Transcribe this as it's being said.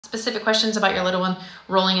specific questions about your little one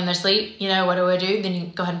rolling in their sleep, you know, what do I do? Then you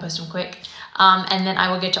go ahead and post them quick. And then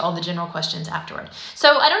I will get to all the general questions afterward.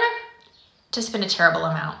 So I don't have to spend a terrible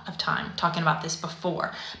amount of time talking about this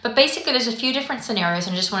before, but basically there's a few different scenarios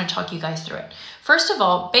and I just want to talk you guys through it. First of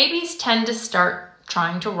all, babies tend to start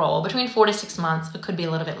trying to roll between 4 to 6 months. It could be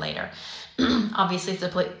a little bit later. Obviously, it's a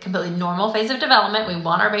completely normal phase of development. We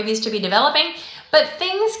want our babies to be developing, but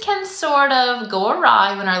things can sort of go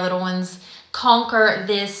awry when our little ones conquer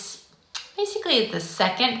this. Basically, it's the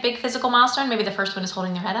second big physical milestone. Maybe the first one is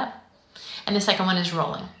holding their head up, and the second one is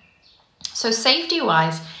rolling. So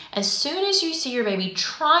safety-wise, as soon as you see your baby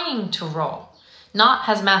trying to roll, not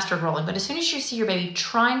has mastered rolling, but as soon as you see your baby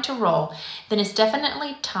trying to roll, then it's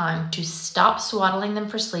definitely time to stop swaddling them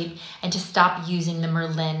for sleep and to stop using the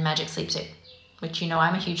Merlin Magic Sleep Suit, which you know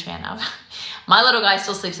I'm a huge fan of. My little guy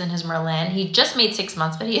still sleeps in his Merlin. He just made 6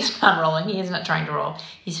 months, but he is not rolling. He is not trying to roll.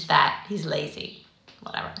 He's fat, he's lazy,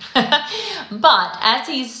 whatever. But as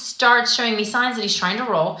he starts showing me signs that he's trying to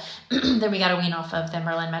roll, then we got to wean off of the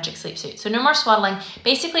Merlin Magic Sleep Suit. So no more swaddling,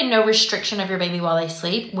 basically no restriction of your baby while they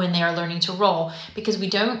sleep when they are learning to roll, because we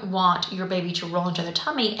don't want your baby to roll into their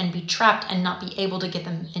tummy and be trapped and not be able to get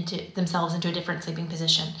themselves into a different sleeping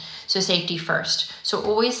position. So safety first. So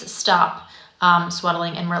always stop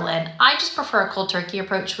swaddling and Merlin. I just prefer a cold turkey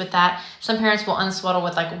approach with that. Some parents will unswaddle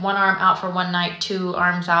with like one arm out for one night, 2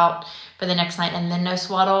 arms out for the next night, and then no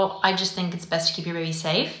swaddle. I just think it's best to keep your baby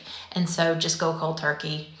safe, and so just go cold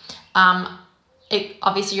turkey.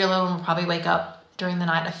 Obviously your little one will probably wake up during the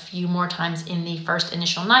night a few more times in the first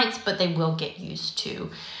initial nights, but they will get used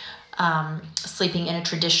to sleeping in a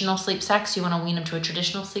traditional sleep sack. So you want to wean them to a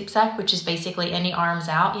traditional sleep sack, which is basically any arms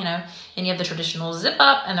out, you know, any of the traditional zip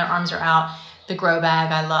up and their arms are out. The grow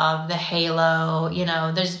bag I love, the halo, you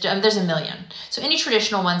know, there's a million. So any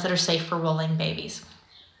traditional ones that are safe for rolling babies.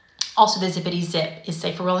 Also, the zippity zip is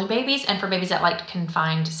safe for rolling babies and for babies that like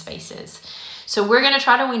confined spaces. So we're going to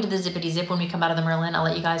try to wean to the zippity zip when we come out of the Merlin. I'll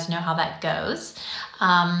let you guys know how that goes.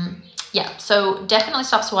 Yeah, so definitely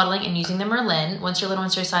stop swaddling and using the Merlin once your little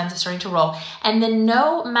one shows signs of starting to roll. And then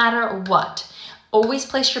no matter what, always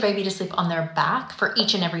place your baby to sleep on their back for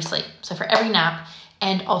each and every sleep. So for every nap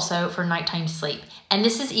and also for nighttime sleep. And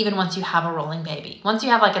this is even once you have a rolling baby. Once you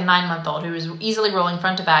have like a 9-month-old who is easily rolling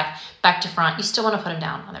front to back to front, you still want to put them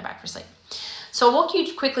down on their back for sleep. So I'll walk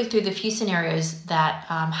you quickly through the few scenarios that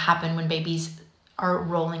happen when babies are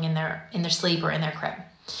rolling in their sleep or in their crib.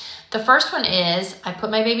 The first one is I put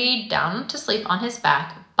my baby down to sleep on his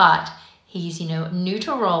back, but he's, you know, new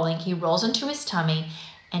to rolling. He rolls into his tummy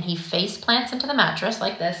and he face plants into the mattress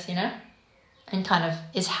like this, you know, and kind of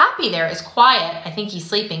is happy there, is quiet. I think he's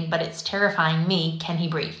sleeping, but it's terrifying me. Can he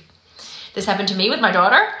breathe? This happened to me with my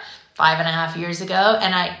daughter 5.5 years ago,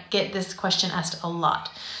 and I get this question asked a lot.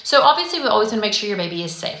 So obviously we always want to make sure your baby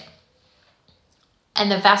is safe. And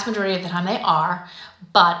the vast majority of the time they are,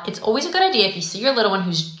 but it's always a good idea if you see your little one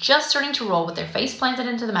who's just starting to roll with their face planted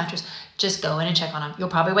into the mattress, just go in and check on them. You'll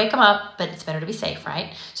probably wake them up, but it's better to be safe,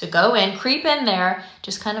 right? So go in, creep in there,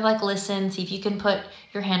 just kind of like listen, see if you can put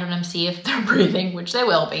your hand on them, see if they're breathing, which they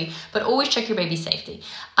will be, but always check your baby's safety.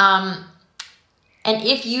 And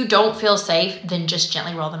if you don't feel safe, then just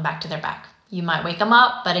gently roll them back to their back. You might wake them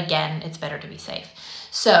up, but again, it's better to be safe.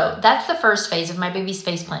 So that's the first phase of my baby's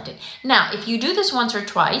face planted. Now, if you do this once or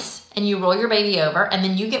twice and you roll your baby over and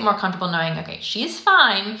then you get more comfortable knowing, okay, she's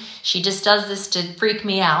fine, she just does this to freak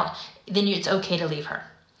me out, then it's okay to leave her.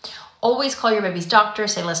 Always call your baby's doctor,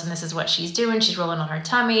 say, listen, this is what she's doing. She's rolling on her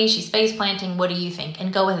tummy, she's face planting. What do you think?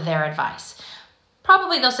 And go with their advice.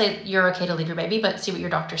 Probably they'll say you're okay to leave your baby, but see what your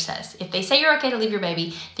doctor says. If they say you're okay to leave your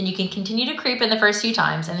baby, then you can continue to creep in the first few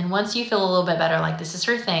times. And then once you feel a little bit better, like this is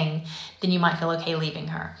her thing, then you might feel okay leaving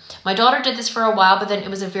her. My daughter did this for a while, but then it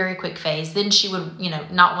was a very quick phase. Then she would, you know,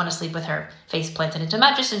 not want to sleep with her face planted into a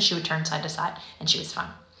mattress, and she would turn side to side and she was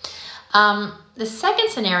fine. The second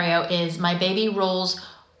scenario is my baby rolls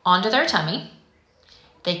onto their tummy.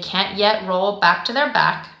 They can't yet roll back to their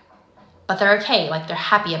back, but they're okay, like they're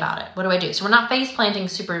happy about it. What do I do? So we're not face planting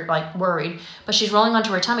super like worried, but she's rolling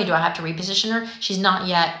onto her tummy. Do I have to reposition her? She's not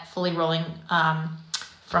yet fully rolling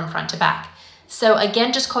from front to back. So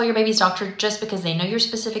again, just call your baby's doctor just because they know your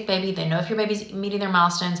specific baby. They know if your baby's meeting their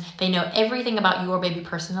milestones. They know everything about your baby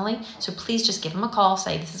personally. So please just give them a call,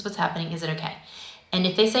 say, this is what's happening, is it okay? And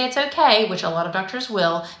if they say it's okay, which a lot of doctors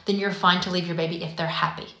will, then you're fine to leave your baby if they're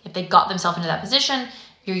happy. If they got themselves into that position,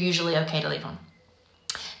 you're usually okay to leave them.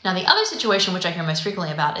 Now, the other situation, which I hear most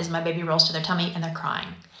frequently about, is my baby rolls to their tummy and they're crying.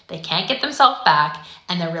 They can't get themselves back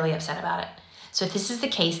and they're really upset about it. So if this is the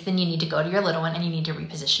case, then you need to go to your little one and you need to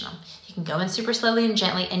reposition them. You can go in super slowly and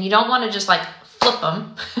gently, and you don't want to just like flip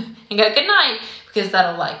them and go, good night, because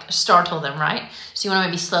that'll like startle them, right? So you want to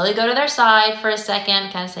maybe slowly go to their side for a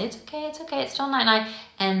second, kind of say, it's okay, it's still night-night,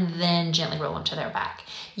 and then gently roll them to their back.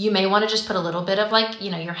 You may want to just put a little bit of like,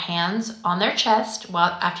 you know, your hands on their chest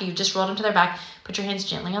while after you've just rolled them to their back, put your hands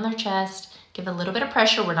gently on their chest, give a little bit of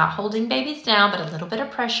pressure. We're not holding babies down, but a little bit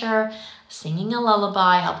of pressure, singing a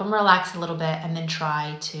lullaby, help them relax a little bit, and then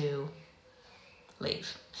try to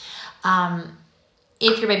leave.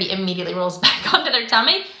 If your baby immediately rolls back onto their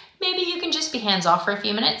tummy, maybe you can just be hands off for a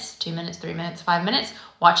few minutes, 2 minutes, 3 minutes, 5 minutes,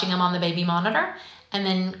 watching them on the baby monitor, and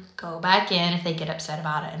then go back in if they get upset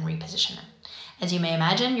about it and reposition them. As you may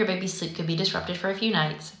imagine, your baby's sleep could be disrupted for a few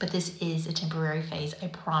nights, but this is a temporary phase, I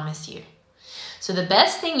promise you. So the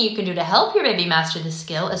best thing you can do to help your baby master this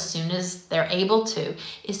skill as soon as they're able to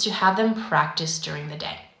is to have them practice during the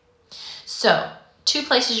day. So 2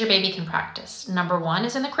 places your baby can practice. Number 1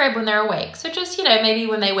 is in the crib when they're awake. So just, you know, maybe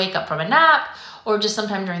when they wake up from a nap or just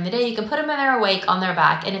sometime during the day, you can put them when they're awake on their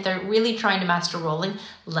back. And if they're really trying to master rolling,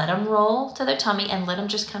 let them roll to their tummy and let them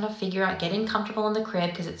just kind of figure out getting comfortable in the crib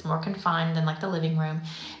because it's more confined than like the living room,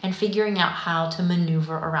 and figuring out how to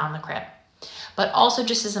maneuver around the crib. But also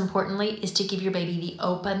just as importantly is to give your baby the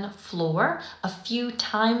open floor a few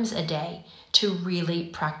times a day to really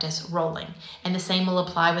practice rolling. And the same will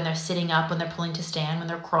apply when they're sitting up, when they're pulling to stand, when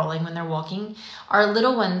they're crawling, when they're walking. Our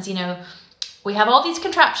little ones, you know, we have all these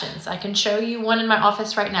contraptions. I can show you one in my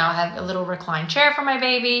office right now. I have a little recline chair for my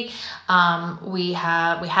baby. We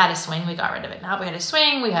had a swing, we got rid of it now. We had a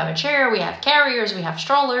swing, we have a chair, we have carriers, we have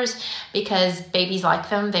strollers, because babies like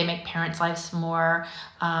them. They make parents' lives more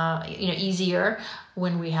easier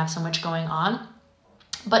when we have so much going on.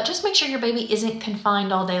 But just make sure your baby isn't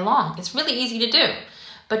confined all day long. It's really easy to do.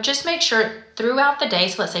 But just make sure throughout the day,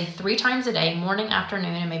 so let's say 3 times a day, morning,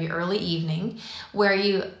 afternoon, and maybe early evening, where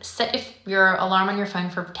you set your alarm on your phone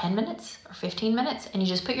for 10 minutes or 15 minutes, and you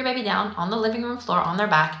just put your baby down on the living room floor on their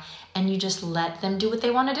back, and you just let them do what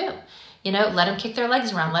they want to do. You know, let them kick their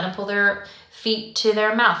legs around, let them pull their feet to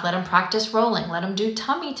their mouth, let them practice rolling, let them do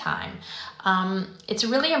tummy time. It's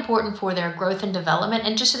really important for their growth and development,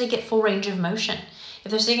 and just so they get full range of motion. If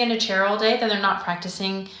they're sitting in a chair all day, then they're not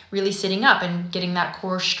practicing really sitting up and getting that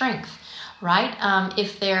core strength, right?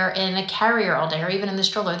 If they're in a carrier all day or even in the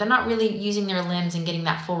stroller, they're not really using their limbs and getting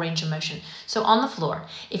that full range of motion. So on the floor,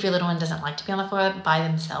 if your little one doesn't like to be on the floor by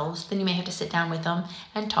themselves, then you may have to sit down with them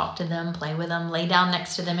and talk to them, play with them, lay down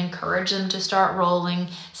next to them, encourage them to start rolling,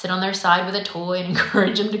 sit on their side with a toy and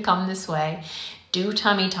encourage them to come this way. Do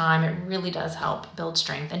tummy time. It really does help build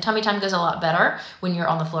strength. And tummy time goes a lot better when you're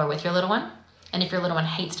on the floor with your little one. And if your little one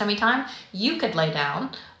hates tummy time, you could lay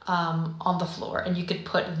down on the floor and you could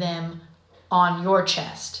put them on your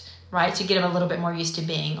chest, right? To get them a little bit more used to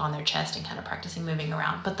being on their chest and kind of practicing moving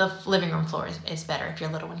around. But the living room floor is better if your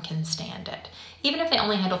little one can stand it. Even if they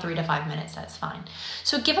only handle 3 to 5 minutes, that's fine.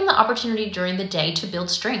 So give them the opportunity during the day to build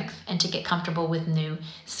strength and to get comfortable with new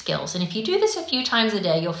skills. And if you do this a few times a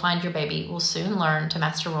day, you'll find your baby will soon learn to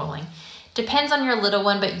master rolling. Depends on your little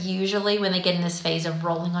one, but usually when they get in this phase of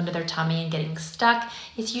rolling onto their tummy and getting stuck,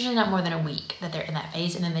 it's usually not more than a week that they're in that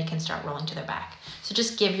phase, and then they can start rolling to their back. So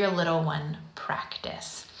just give your little one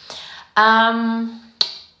practice.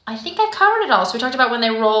 I think I covered it all. So we talked about when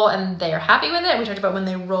they roll and they're happy with it. We talked about when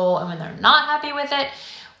they roll and when they're not happy with it.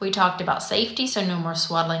 We talked about safety, so no more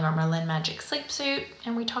swaddling or Merlin Magic sleep suit.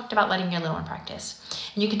 And we talked about letting your little one practice.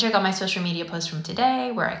 And you can check out my social media post from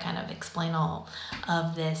today where I kind of explain all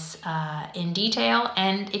of this in detail.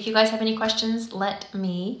 And if you guys have any questions, let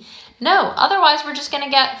me know. Otherwise, we're just gonna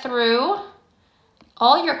get through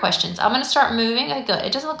all your questions. I'm gonna start moving. Okay, good.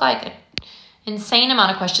 It doesn't look like an insane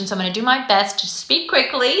amount of questions, so I'm gonna do my best to speak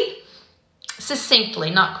quickly, succinctly,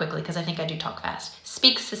 not quickly, because I think I do talk fast.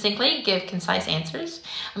 Speak succinctly, give concise answers.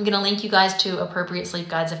 I'm gonna link you guys to appropriate sleep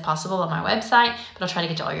guides if possible on my website, but I'll try to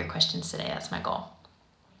get to all your questions today. That's my goal.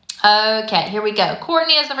 Okay, here we go.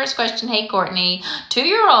 Courtney has the first question. Hey, Courtney.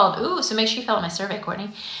 2-year-old. Ooh, so make sure you fill out my survey,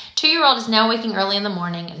 Courtney. 2-year-old is now waking early in the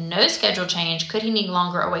morning. No schedule change. Could he need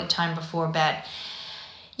longer awake time before bed?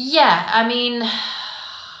 Yeah, I mean,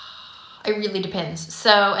 it really depends.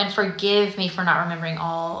 So, and forgive me for not remembering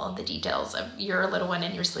all of the details of your little one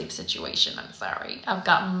and your sleep situation. I'm sorry. I've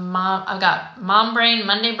got mom brain,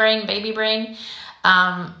 Monday brain, baby brain.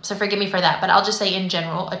 So forgive me for that, but I'll just say in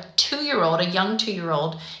general, a 2-year-old, a young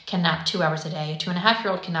 2-year-old can nap 2 hours a day. A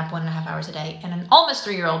 2.5-year-old can nap 1.5 hours a day. And an almost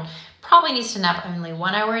 3-year-old probably needs to nap only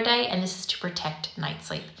 1 hour a day. And this is to protect night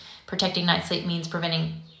sleep. Protecting night sleep means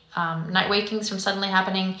preventing night wakings from suddenly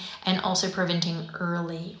happening and also preventing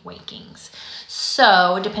early wakings.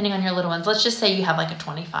 So depending on your little ones, let's just say you have like a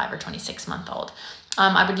 25 or 26 month old.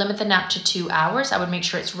 I would limit the nap to 2 hours. I would make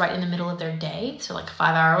sure it's right in the middle of their day. So like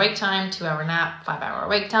 5-hour wake time, 2-hour nap, 5-hour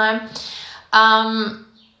wake time.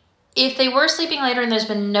 If they were sleeping later and there's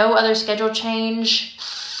been no other schedule change,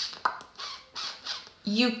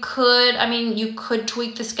 you could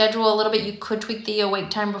tweak the schedule a little bit. You could tweak the awake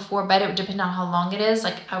time before bed. It would depend on how long it is.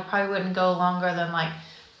 Like I probably wouldn't go longer than like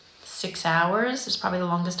 6 hours. It's probably the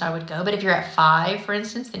longest I would go. But if you're at 5, for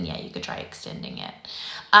instance, then yeah, you could try extending it.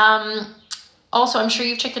 Also, I'm sure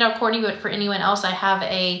you've checked it out, Courtney, but for anyone else, I have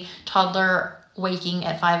a toddler waking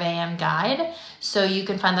at 5 a.m. guide. So you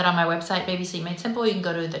can find that on my website, Baby Sleep Made Simple. You can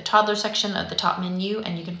go to the toddler section at the top menu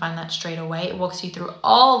and you can find that straight away. It walks you through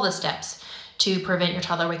all the steps to prevent your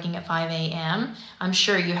toddler waking at 5 a.m. I'm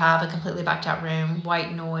sure you have a completely blacked out room,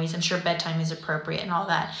 white noise. I'm sure bedtime is appropriate and all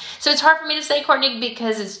that. So it's hard for me to say, Courtney,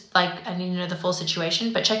 because it's like I need to know the full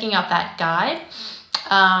situation, but checking out that guide,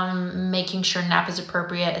 making sure nap is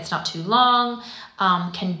appropriate, it's not too long,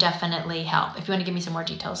 can definitely help. If you want to give me some more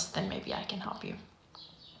details, then maybe I can help you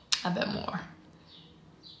a bit more.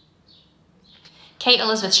 Kate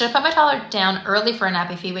Elizabeth, should I put my toddler down early for a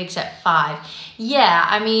nap if he wakes at 5? Yeah,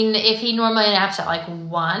 I mean, if he normally naps at like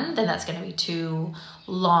 1, then that's going to be too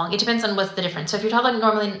long. It depends on what's the difference. So if your toddler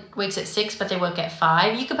normally wakes at 6, but they woke at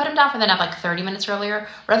 5, you could put him down for the nap like 30 minutes earlier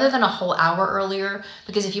rather than a whole hour earlier.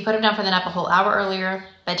 Because if you put him down for the nap a whole hour earlier,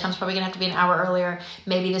 bedtime's probably going to have to be an hour earlier.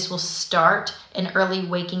 Maybe this will start an early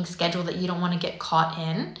waking schedule that you don't want to get caught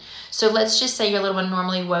in. So let's just say your little one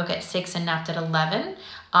normally woke at 6 and napped at 11.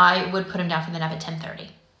 I would put him down for the nap at 10:30.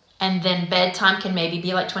 And then bedtime can maybe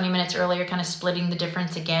be like 20 minutes earlier, kind of splitting the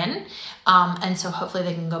difference again. And so hopefully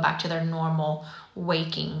they can go back to their normal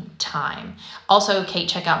waking time. Also, Kate,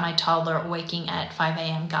 check out my toddler waking at 5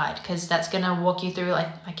 a.m. guide, because that's going to walk you through, like,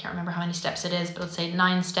 I can't remember how many steps it is, but let's say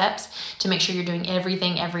 9 steps to make sure you're doing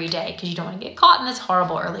everything every day, because you don't want to get caught in this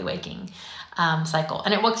horrible early waking cycle.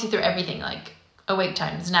 And it walks you through everything, like awake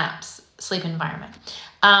times, naps, sleep environment.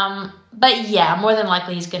 But yeah, more than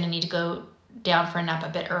likely he's going to need to go down for a nap a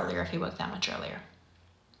bit earlier if he woke that much earlier.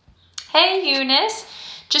 Hey, Eunice.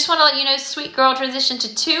 Just want to let you know, sweet girl transitioned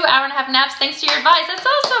to 2 hour-and-a-half naps thanks to your advice. That's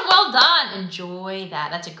awesome. Well done. Enjoy that.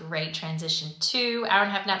 That's a great transition. 2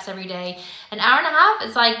 hour-and-a-half naps every day. An hour and a half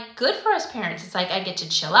is like good for us parents. It's like I get to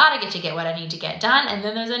chill out. I get to get what I need to get done. And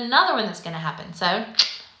then there's another one that's going to happen. So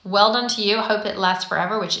well done to you. I hope it lasts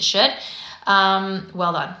forever, which it should.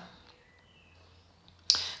 Well done.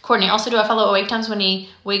 Courtney, also, do I follow awake times when he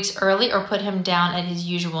wakes early or put him down at his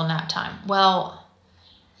usual nap time? Well,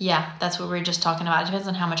 yeah, that's what we were just talking about. It depends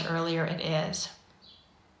on how much earlier it is.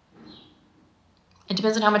 It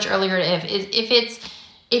depends on how much earlier it is.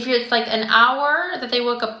 If it's like an hour that they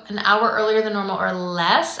woke up an hour earlier than normal or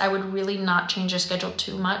less, I would really not change their schedule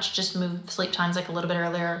too much. Just move sleep times like a little bit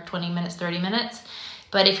earlier, 20 minutes, 30 minutes.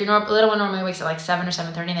 But if your little one normally wakes at like 7 or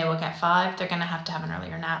 7:30 and they woke at 5, they're going to have an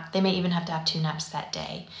earlier nap. They may even have to have 2 naps that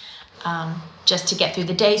day just to get through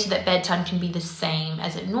the day so that bedtime can be the same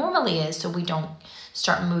as it normally is, so we don't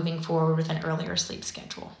start moving forward with an earlier sleep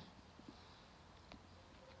schedule.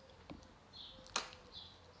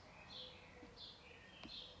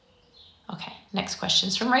 Okay, next question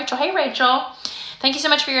is from Rachel. Hey, Rachel. Thank you so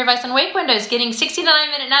much for your advice on wake windows. Getting 60 to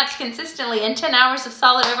 90-minute naps consistently and 10 hours of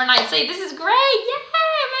solid overnight sleep. This is great.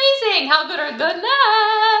 Yay, amazing. How good are good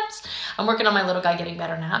naps? I'm working on my little guy getting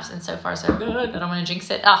better naps, and so far so good. I don't want to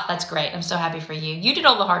jinx it. Oh, that's great. I'm so happy for you. You did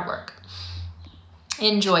all the hard work.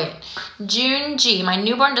 Enjoy it. June G, my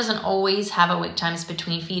newborn doesn't always have awake times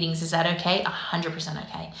between feedings. Is that okay? 100%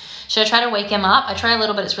 okay. Should I try to wake him up? I try a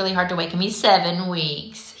little, but it's really hard to wake him. He's 7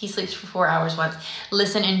 weeks. He sleeps for 4 hours once.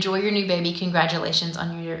 Listen, enjoy your new baby. Congratulations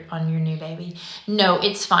on your new baby. No,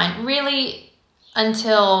 it's fine. Really,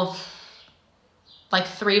 until like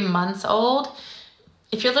 3 months old,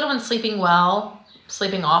 if your little one's sleeping well,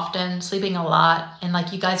 sleeping often, sleeping a lot, and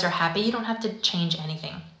like you guys are happy, you don't have to change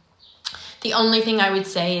anything. The only thing I would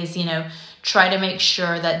say is, try to make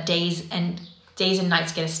sure that days and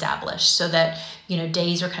nights get established so that,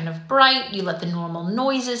 days are kind of bright. You let the normal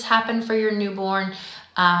noises happen for your newborn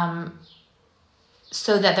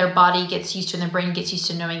so that their body gets used to and their brain gets used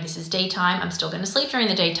to knowing this is daytime. I'm still going to sleep during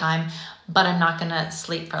the daytime, but I'm not going to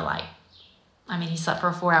sleep for he slept for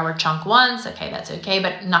a 4-hour chunk once. Okay, that's okay,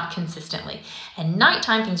 but not consistently. And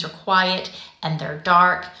nighttime, things are quiet and they're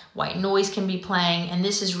dark. White noise can be playing. And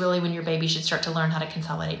this is really when your baby should start to learn how to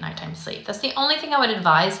consolidate nighttime sleep. That's the only thing I would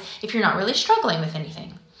advise if you're not really struggling with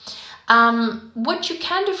anything. What you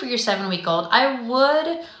can do for your 7-week-old, I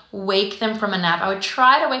would wake them from a nap. I would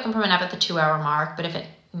try to wake them from a nap at the 2-hour mark, but if it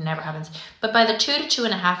never happens. But by the 2 to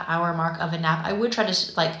 2.5 hour mark of a nap, I would try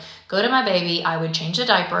to like go to my baby. I would change the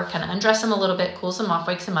diaper, kind of undress him a little bit, cools him off,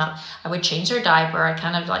 wakes him up. I would change their diaper. I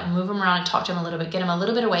kind of like move him around and talk to him a little bit, get him a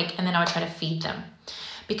little bit awake, and then I would try to feed them.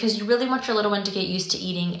 Because you really want your little one to get used to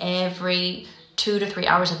eating every 2 to 3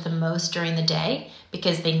 hours at the most during the day,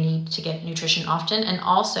 because they need to get nutrition often. And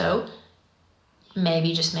also,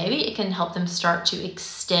 maybe, just maybe, it can help them start to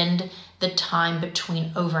extend the time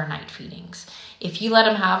between overnight feedings. If you let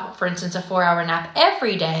them have, for instance, a 4-hour nap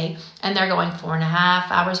every day, and they're going 4.5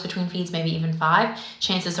 hours between feeds, maybe even 5,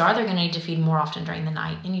 chances are they're going to need to feed more often during the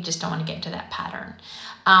night, and you just don't want to get into that pattern.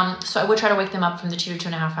 So I would try to wake them up from the 2 to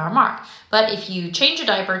 2.5 hour mark. But if you change your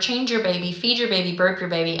diaper, change your baby, feed your baby, burp your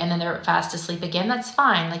baby, and then they're fast asleep again, that's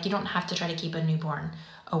fine. Like, you don't have to try to keep a newborn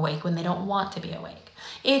awake when they don't want to be awake.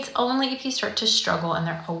 It's only if you start to struggle and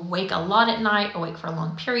they're awake a lot at night, awake for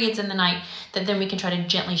long periods in the night, that then we can try to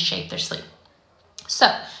gently shape their sleep. So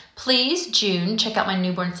please, June, check out my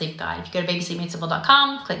newborn sleep guide. If you go to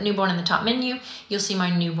babysleepmadesimple.com, click newborn in the top menu, you'll see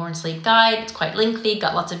my newborn sleep guide. It's quite lengthy,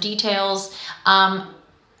 got lots of details.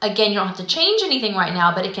 Again, you don't have to change anything right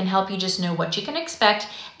now, but it can help you just know what you can expect.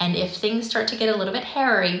 And if things start to get a little bit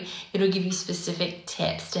hairy, it'll give you specific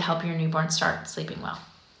tips to help your newborn start sleeping well.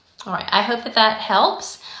 All right, I hope that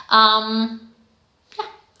helps. Yeah,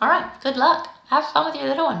 all right, good luck. Have fun with your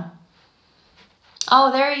little one.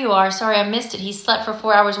 Oh, there you are. Sorry, I missed it. He slept for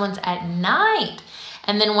 4 hours once at night,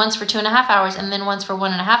 and then once for 2.5 hours, and then once for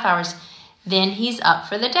 1.5 hours. Then he's up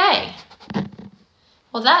for the day.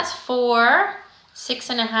 Well, that's 4,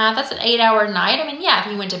 6.5. That's an 8-hour night. I mean, yeah,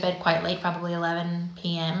 if he went to bed quite late, probably 11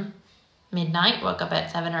 p.m., midnight, woke up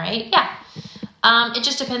at 7 or 8. Yeah. It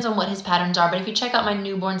just depends on what his patterns are. But if you check out my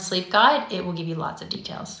newborn sleep guide, it will give you lots of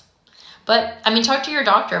details. But, I mean, talk to your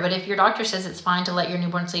doctor. But if your doctor says it's fine to let your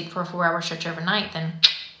newborn sleep for a 4-hour stretch overnight, then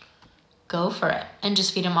go for it. And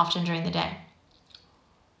just feed him often during the day.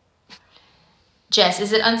 Jess,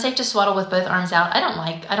 is it unsafe to swaddle with both arms out? I don't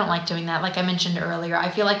like doing that. Like I mentioned earlier, I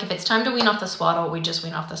feel like if it's time to wean off the swaddle, we just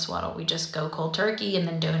wean off the swaddle. We just go cold turkey and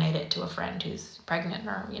then donate it to a friend who's pregnant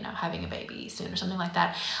or, you know, having a baby soon or something like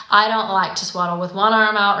that. I don't like to swaddle with one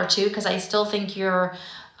arm out or two, because I still think you're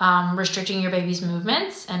restricting your baby's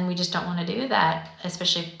movements, and we just don't want to do that,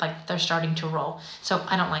 especially like they're starting to roll. So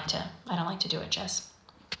I don't like to do it, Jess.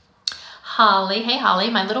 Holly, hey Holly,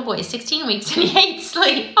 my little boy is 16 weeks and he hates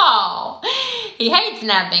sleep. Oh, he hates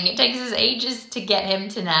napping. It takes us ages to get him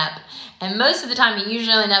to nap. And most of the time he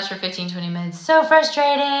usually only naps for 15-20 minutes. So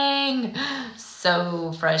frustrating.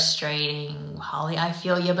 So frustrating. Holly, I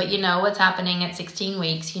feel you. But you know what's happening at 16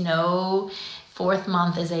 weeks. You know, 4th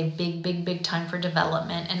month is a big time for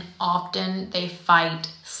development, and often they fight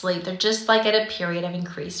sleep. They're just like at a period of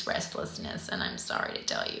increased restlessness, and I'm sorry to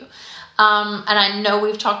tell you. And I know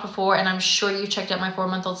we've talked before, and I'm sure you checked out my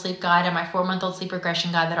 4-month-old sleep guide and my 4-month-old sleep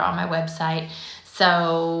regression guide that are on my website.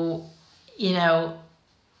 So, you know,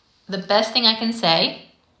 the best thing I can say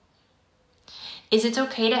is it's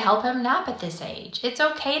okay to help him nap at this age. It's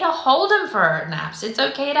okay to hold him for naps. It's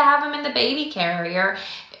okay to have him in the baby carrier.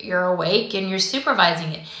 You're awake and you're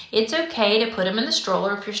supervising it. It's okay to put him in the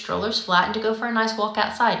stroller if your stroller's flat, and to go for a nice walk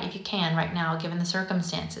outside if you can right now, given the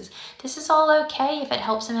circumstances. This is all okay if it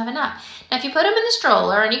helps him have a nap. Now, if you put him in the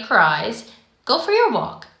stroller and he cries, go for your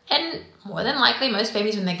walk. And more than likely, most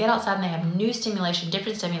babies, when they get outside and they have new stimulation,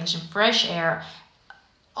 different stimulation, fresh air,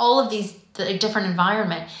 all of these different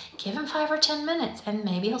environment, give him 5 or 10 minutes and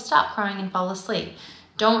maybe he'll stop crying and fall asleep.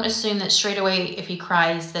 Don't assume that straight away if he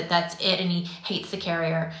cries that that's it and he hates the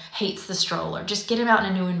carrier, hates the stroller. Just get him out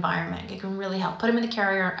in a new environment. It can really help. Put him in the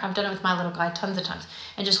carrier. I've done it with my little guy tons of times.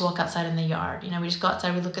 And just walk outside in the yard. You know, we just go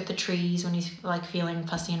outside, we look at the trees when he's like feeling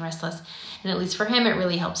fussy and restless. And at least for him, it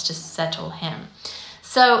really helps to settle him.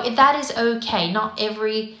 So that is okay. Not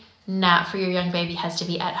every nap for your young baby has to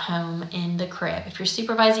be at home in the crib. If you're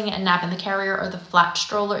supervising a nap in the carrier or the flat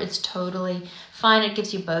stroller, it's totally fine. It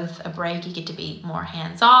gives you both a break. You get to be more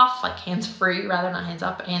hands-off, like hands-free, rather not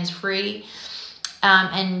hands-off, but hands-free.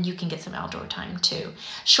 And you can get some outdoor time too.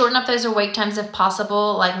 Shorten up those awake times if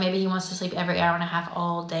possible. Like maybe he wants to sleep every hour and a half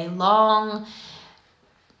all day long.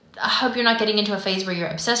 I hope you're not getting into a phase where you're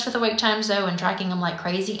obsessed with awake times though and tracking them like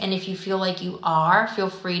crazy. And if you feel like you are, feel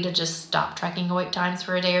free to just stop tracking awake times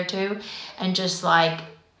for a day or two and just like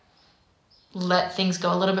let things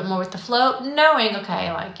go a little bit more with the flow, knowing,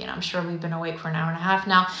 okay, like, you know, I'm sure we've been awake for an hour and a half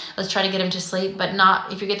now. Let's try to get him to sleep, but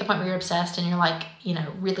not if you get to the point where you're obsessed and you're like, you know,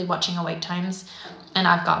 really watching awake times. And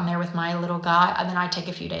I've gotten there with my little guy, and then I take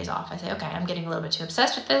a few days off. I say, okay, I'm getting a little bit too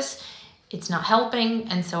obsessed with this. It's not helping,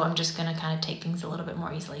 and so I'm just going to kind of take things a little bit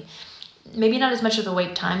more easily. maybe not as much with the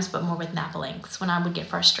wake times, but more with nap lengths, when I would get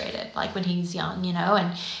frustrated, like when he's young, you know,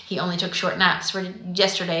 and he only took short naps for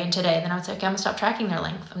yesterday and today. Then I would say, okay, I'm gonna stop tracking their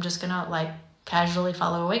length. I'm just gonna like casually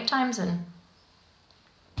follow wake times and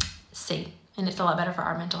see. And it's a lot better for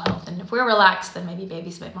our mental health. And if we're relaxed, then maybe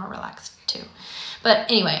baby's a bit more relaxed too.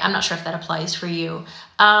 But anyway, I'm not sure if that applies for you.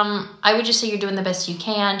 I would just say you're doing the best you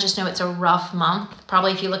can. Just know it's a rough month.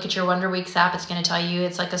 Probably if you look at your Wonder Weeks app, it's going to tell you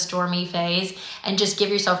it's like a stormy phase. And just give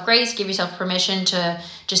yourself grace, give yourself permission to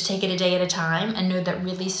just take it a day at a time, and know that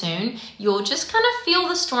really soon you'll just kind of feel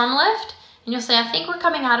the storm lift. And you'll say, I think we're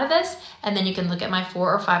coming out of this. And then you can look at my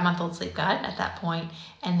 4 or 5 month old sleep guide at that point,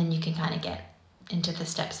 and then you can kind of get into the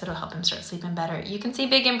steps that'll help him start sleeping better. You can see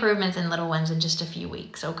big improvements in little ones in just a few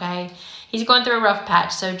weeks, okay? He's going through a rough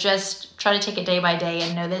patch, so just try to take it day by day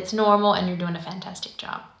and know that it's normal and you're doing a fantastic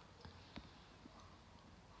job.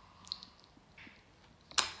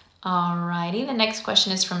 Alrighty, the next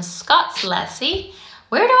question is from Scott Slessy.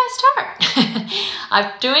 Where do I start?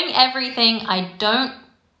 I'm doing everything I don't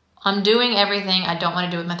want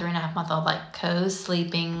to do with my 3.5 month old, like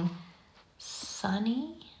co-sleeping.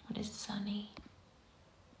 Sunny? What is Sunny?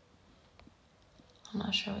 I'm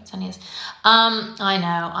not sure what Sunny is.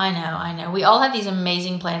 I know. We all have these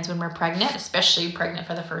amazing plans when we're pregnant, especially pregnant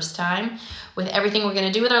for the first time, with everything we're going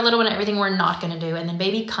to do with our little one and everything we're not going to do. And then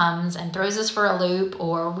baby comes and throws us for a loop,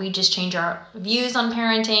 or we just change our views on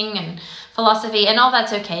parenting and philosophy, and all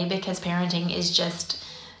that's okay, because parenting is just,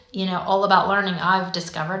 you know, all about learning. I've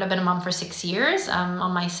discovered, I've been a mom for 6 years. I'm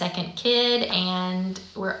on my 2nd kid, and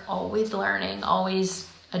we're always learning, always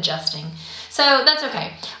adjusting. So that's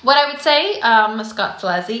okay. What I would say, Scott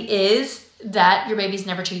Flazzy, is that your baby's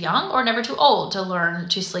never too young or never too old to learn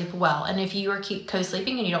to sleep well. And if you are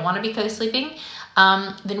co-sleeping and you don't want to be co-sleeping,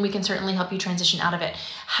 then we can certainly help you transition out of it.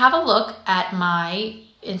 Have a look at my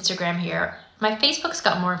Instagram here. My Facebook's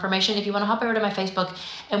got more information if you want to hop over to my Facebook.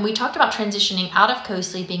 And we talked about transitioning out of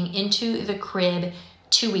co-sleeping into the crib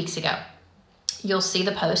 2 weeks ago. You'll see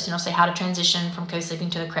the post, and it'll say how to transition from co-sleeping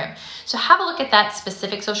to the crib. So have a look at that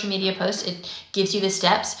specific social media post. It gives you the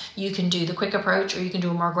steps. You can do the quick approach, or you can do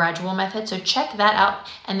a more gradual method. So check that out.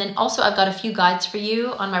 And then also I've got a few guides for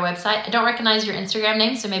you on my website. I don't recognize your Instagram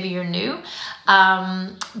name, so maybe you're new.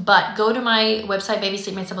 But go to my website,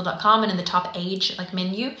 babysleepmadesimple.com, and in the top age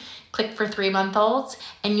menu, click for 3-month-olds,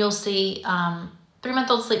 and you'll see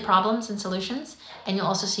 3-month-old sleep problems and solutions. And you'll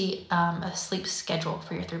also see a sleep schedule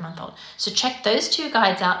for your 3-month-old. So check those 2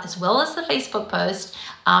 guides out, as well as the Facebook post,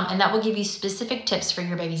 and that will give you specific tips for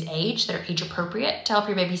your baby's age that are age appropriate to help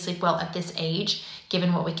your baby sleep well at this age,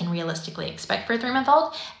 given what we can realistically expect for a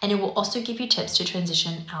 3-month-old. And it will also give you tips to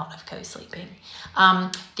transition out of co-sleeping.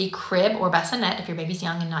 The crib or bassinet, if your baby's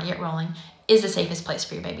young and not yet rolling, is the safest place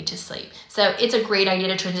for your baby to sleep. So it's a great idea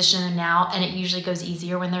to transition them now, and it usually goes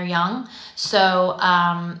easier when they're young. So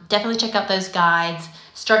definitely check out those guides,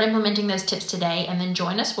 start implementing those tips today, and then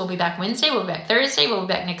join us. We'll be back Wednesday, we'll be back Thursday, we'll be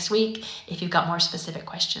back next week if you've got more specific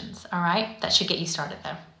questions. All right, that should get you started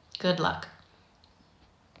though. Good luck.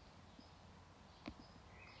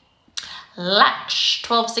 Latch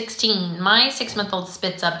 1216. My 6-month-old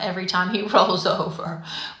spits up every time he rolls over.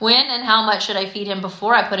 When and how much should I feed him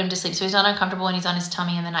before I put him to sleep so he's not uncomfortable when he's on his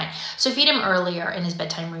tummy in the night? So feed him earlier in his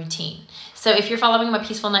bedtime routine. So if you're following my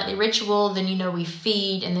peaceful nightly ritual, then you know we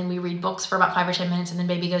feed and then we read books for about 5 or 10 minutes and then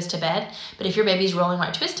baby goes to bed. But if your baby's rolling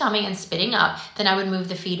right to his tummy and spitting up, then I would move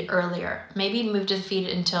the feed earlier. Maybe move the feed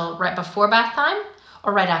until right before bath time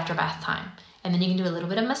or right after bath time. And then you can do a little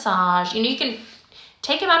bit of massage. You know, you can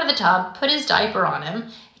take him out of the tub, put his diaper on him,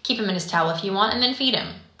 keep him in his towel if you want, and then feed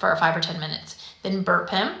him for 5 or 10 minutes. Then burp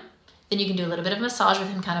him. Then you can do a little bit of massage with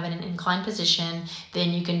him kind of in an inclined position. Then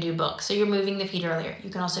you can do books. So you're moving the feed earlier. You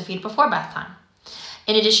can also feed before bath time.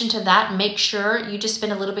 In addition to that, make sure you just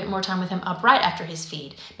spend a little bit more time with him upright after his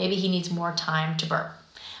feed. Maybe he needs more time to burp.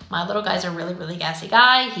 My little guy's a really, really gassy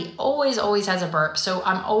guy. He always has a burp. So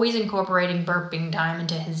I'm always incorporating burping time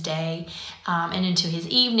into his day and into his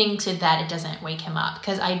evening so that it doesn't wake him up.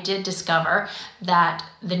 Because I did discover that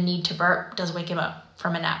the need to burp does wake him up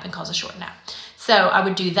from a nap and cause a short nap. So I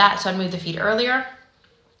would do that. So I'd move the feed earlier.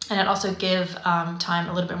 And I'd also give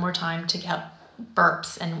a little bit more time to help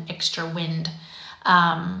burps and extra wind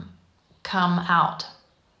come out.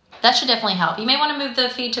 That should definitely help. You may want to move the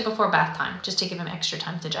feed to before bath time, just to give him extra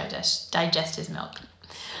time to digest his milk.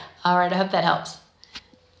 All right, I hope that helps.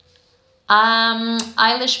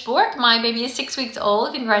 Eilish Bork, my baby is 6 weeks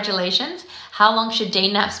old. Congratulations. How long should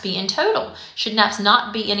day naps be in total? Should naps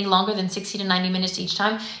not be any longer than 60 to 90 minutes each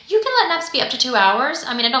time? You can let naps be up to 2 hours.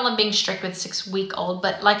 I mean, I don't love being strict with 6-week-old,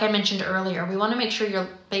 but like I mentioned earlier, we want to make sure your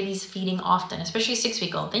baby's feeding often, especially a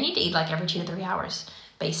 6-week-old. They need to eat like every 2 to 3 hours.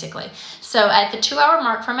 basically. So at the 2-hour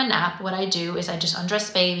mark from a nap, what I do is I just undress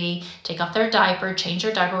baby, take off their diaper, change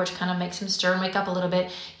their diaper, which kind of makes them stir and wake up a little bit.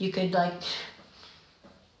 You could like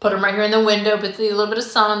put them right here in the window, put a little bit of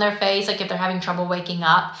sun on their face, like if they're having trouble waking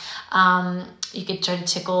up. You could try to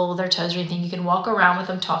tickle their toes or anything. You can walk around with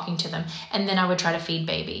them, talking to them, and then I would try to feed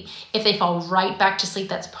baby. If they fall right back to sleep,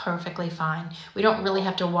 that's perfectly fine. We don't really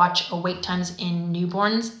have to watch awake times in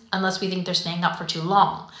newborns unless we think they're staying up for too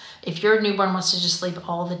long. If your newborn wants to just sleep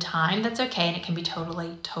all the time, that's okay, and it can be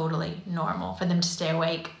totally, totally normal for them to stay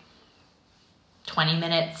awake 20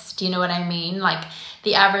 minutes. Do you know what I mean? Like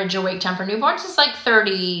the average awake time for newborns is like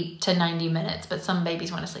 30 to 90 minutes, but some babies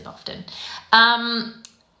want to sleep often.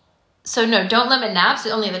 So no, don't limit naps.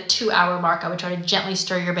 Only at the 2-hour mark, I would try to gently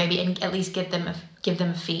stir your baby and at least give them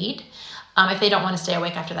a feed. If they don't want to stay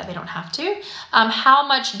awake after that, they don't have to. How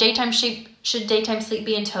much daytime sleep should daytime sleep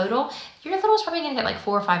be in total? Your little is probably going to get like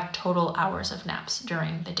 4 or 5 total hours of naps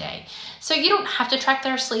during the day. So you don't have to track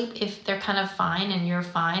their sleep if they're kind of fine and you're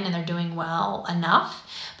fine and they're doing well enough.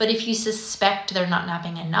 But if you suspect they're not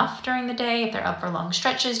napping enough during the day, if they're up for long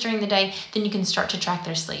stretches during the day, then you can start to track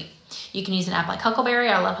their sleep. You can use an app like Huckleberry.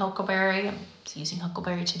 I love Huckleberry. I'm using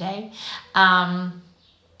Huckleberry today.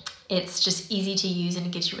 It's just easy to use and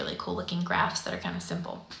it gives you really cool looking graphs that are kind of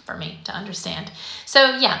simple for me to understand.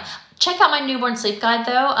 So yeah, check out my newborn sleep guide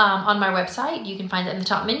though on my website. You can find it in the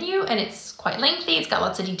top menu and it's quite lengthy. It's got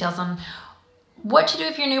lots of details on what to do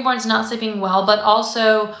if your newborn's not sleeping well, but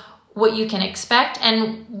also what you can expect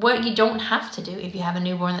and what you don't have to do if you have a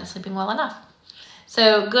newborn that's sleeping well enough.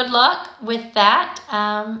 So good luck with that,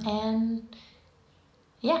 and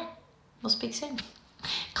yeah, we'll speak soon.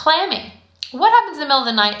 Clamming. What happens in the middle of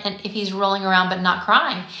the night and if he's rolling around but not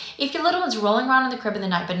crying? If your little one's rolling around in the crib in the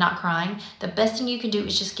night but not crying, the best thing you can do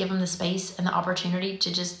is just give them the space and the opportunity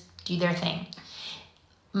to just do their thing.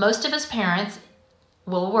 Most of us parents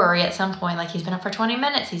will worry at some point, like he's been up for 20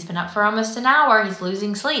 minutes, he's been up for almost an hour, he's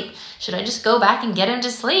losing sleep. Should I just go back and get him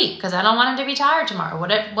to sleep? Because I don't want him to be tired tomorrow.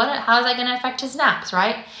 How is that going to affect his naps,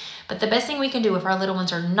 right? But the best thing we can do if our little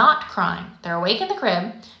ones are not crying, they're awake in the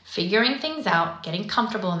crib, figuring things out, getting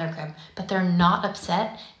comfortable in their crib, but they're not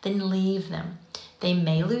upset, then leave them. They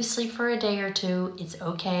may lose sleep for a day or two. It's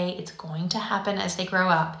okay. It's going to happen as they grow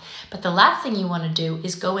up. But the last thing you want to do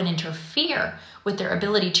is go and interfere with their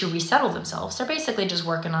ability to resettle themselves. They're basically just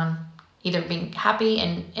working on either being happy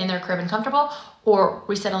and in their crib and comfortable or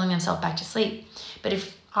resettling themselves back to sleep. But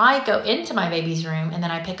if I go into my baby's room and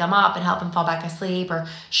then I pick him up and help him fall back asleep or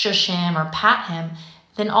shush him or pat him,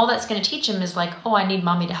 then all that's going to teach him is like, oh, I need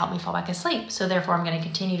mommy to help me fall back asleep. So therefore I'm going to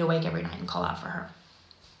continue to wake every night and call out for her.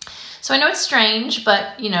 So I know it's strange,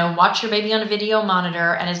 but you know, watch your baby on a video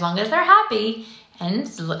monitor, and as long as they're happy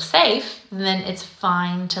and look safe, then it's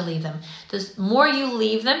fine to leave them. The more you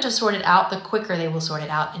leave them to sort it out, the quicker they will sort it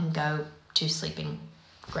out and go to sleeping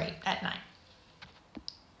great at night.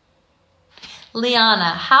 Liana,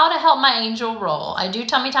 how to help my angel roll. I do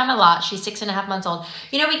tummy time a lot. She's 6.5 months old.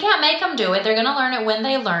 You know, we can't make them do it. They're going to learn it when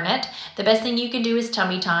they learn it. The best thing you can do is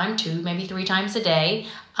tummy time 2, maybe 3 times a day,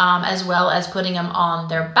 as well as putting them on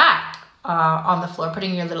their back on the floor,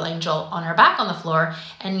 putting your little angel on her back on the floor.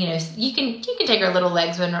 And, you know, you can take her little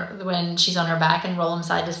legs when she's on her back and roll them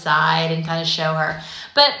side to side and kind of show her.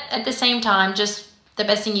 But at the same time, just the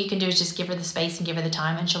best thing you can do is just give her the space and give her the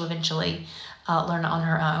time, and she'll eventually learn it on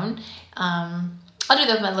her own. I'll do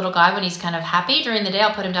that with my little guy when he's kind of happy during the day.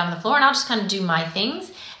 I'll put him down on the floor and I'll just kind of do my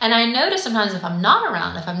things. And I notice sometimes if I'm not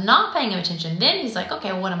around, if I'm not paying him attention, then he's like,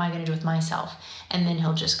 okay, what am I going to do with myself? And then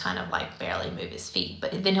he'll just kind of like barely move his feet,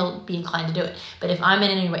 but then he'll be inclined to do it. But if I'm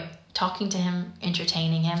in any way talking to him,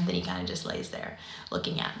 entertaining him, then he kind of just lays there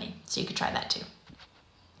looking at me. So you could try that too.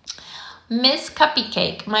 Miss Cuppy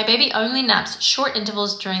Cake. My baby only naps short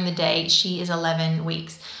intervals during the day. She is 11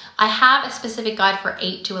 weeks. I have a specific guide for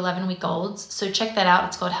 8 to 11 week olds, so check that out.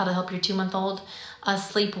 It's called How to Help Your 2-month-old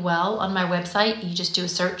Sleep Well on my website. You just do a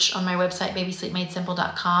search on my website,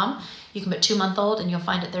 babysleepmadesimple.com. You can put 2-month-old and you'll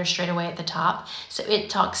find it there straight away at the top. So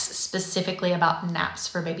it talks specifically about naps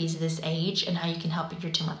for babies this age and how you can help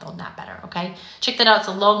your 2-month-old nap better, okay? Check that out. It's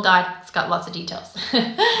a long guide. It's got lots of details.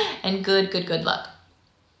 And good luck.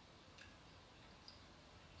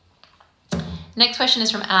 Next question is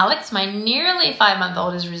from Alex. My nearly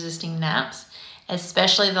 5-month-old is resisting naps,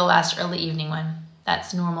 especially the last early evening one.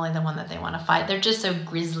 That's normally the one that they want to fight. They're just so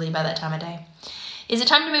grisly by that time of day. Is it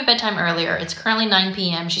time to move bedtime earlier? It's currently 9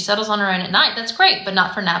 p.m. She settles on her own at night. That's great, but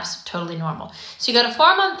not for naps. Totally normal. So you got a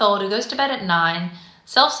 4-month-old who goes to bed at 9,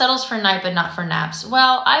 self-settles for night, but not for naps.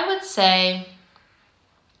 Well, I would say,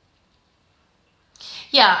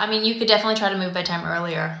 yeah, I mean, you could definitely try to move bedtime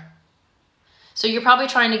earlier. So you're probably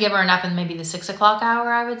trying to give her a nap in maybe the 6 o'clock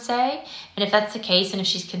hour, I would say. And if that's the case, and if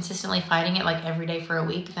she's consistently fighting it like every day for a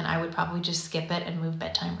week, then I would probably just skip it and move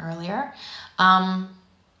bedtime earlier.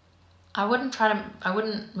 I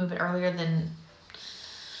wouldn't move it earlier than,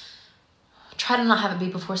 try to not have it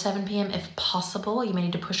be before 7 p.m. if possible. You may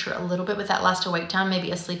need to push her a little bit with that last awake time,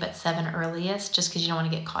 maybe asleep at 7 earliest, just because you don't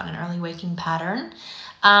want to get caught in an early waking pattern.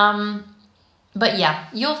 But yeah,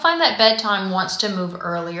 you'll find that bedtime wants to move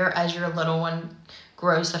earlier as your little one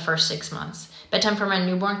grows the first 6 months. Bedtime for my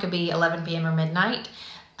newborn could be 11 p.m. or midnight.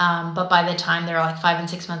 But by the time they're like 5 and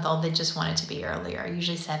 6 months old, they just want it to be earlier,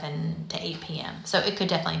 usually 7 to 8 p.m. So it could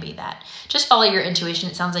definitely be that. Just follow your intuition.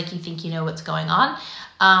 It sounds like you think you know what's going on.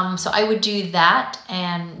 So I would do that.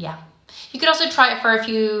 And yeah, you could also try it for a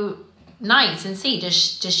few nights and see, does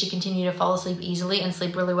she continue to fall asleep easily and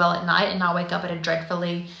sleep really well at night and not wake up at a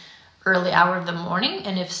dreadfully early hour of the morning?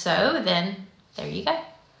 And if so, then there you go.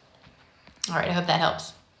 All right, I hope that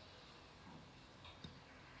helps.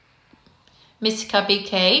 Miss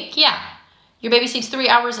Cupcake, yeah. Your baby sleeps 3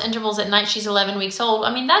 hours intervals at night. She's 11 weeks old.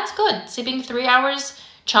 I mean, that's good. Sleeping 3 hours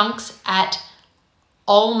chunks at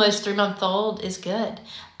almost 3 months old is good.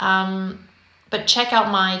 But check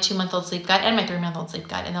out my 2-month-old sleep guide and my 3-month-old sleep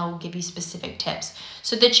guide, and they'll give you specific tips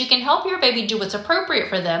so that you can help your baby do what's appropriate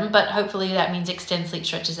for them, but hopefully that means extend sleep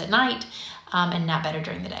stretches at night and nap better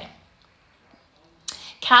during the day.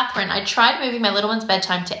 Catherine, I tried moving my little one's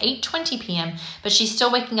bedtime to 8:20 p.m., but she's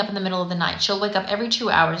still waking up in the middle of the night. She'll wake up every 2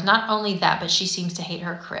 hours. Not only that, but she seems to hate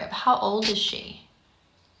her crib. How old is she?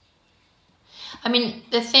 I mean,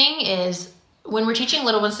 the thing is, when we're teaching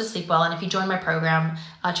little ones to sleep well, and if you join my program,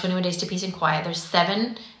 21 Days to Peace and Quiet, there's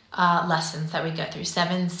 7 lessons that we go through,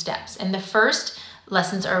 7 steps. And the first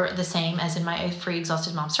lessons are the same as in my free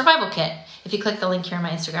Exhausted Mom Survival Kit. If you click the link here in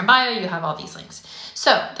my Instagram bio, you have all these links.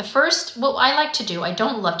 So the first, what I like to do, I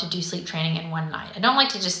don't love to do sleep training in one night. I don't like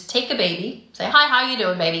to just take a baby, say, hi, how you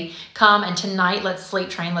doing, baby? Come, and tonight, let's sleep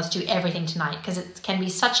train. Let's do everything tonight, because it can be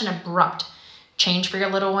such an abrupt change for your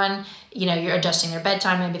little one. You know, you're adjusting their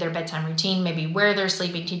bedtime, maybe their bedtime routine, maybe where they're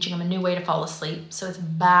sleeping, teaching them a new way to fall asleep. So it's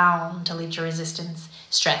bound to lead to resistance,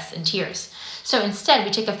 stress, and tears. So instead,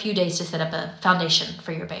 we take a few days to set up a foundation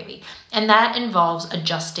for your baby. And that involves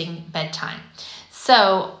adjusting bedtime.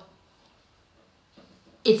 So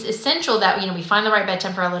it's essential that, you know, we find the right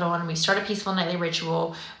bedtime for our little one, and we start a peaceful nightly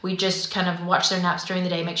ritual. We just kind of watch their naps during the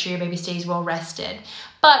day, make sure your baby stays well rested.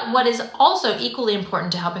 But what is also equally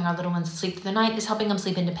important to helping our little ones sleep through the night is helping them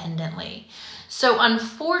sleep independently. So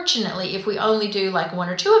unfortunately, if we only do like 1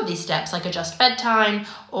 or 2 of these steps, like adjust bedtime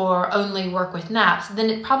or only work with naps, then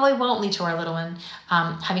it probably won't lead to our little one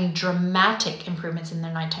having dramatic improvements in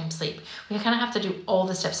their nighttime sleep. We kind of have to do all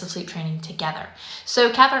the steps of sleep training together. So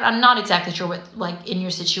Catherine, I'm not exactly sure what, like in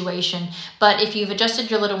your situation, but if you've adjusted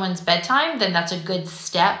your little one's bedtime, then that's a good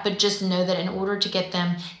step. But just know that in order to get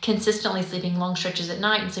them consistently sleeping long stretches at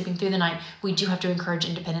night and sleeping through the night, we do have to encourage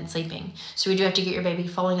independent sleeping. So we do have to get your baby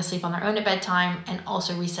falling asleep on their own at bedtime and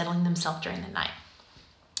also resettling themselves during the night.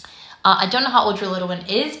 I don't know how old your little one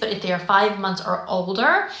is, but if they are 5 months or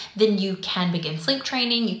older, then you can begin sleep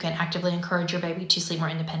training. You can actively encourage your baby to sleep more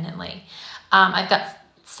independently. I've got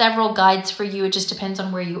several guides for you. It just depends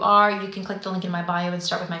on where you are. You can click the link in my bio and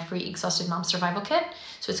start with my free Exhausted Mom Survival Kit.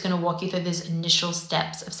 So it's going to walk you through those initial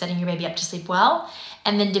steps of setting your baby up to sleep well.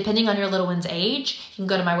 And then depending on your little one's age, you can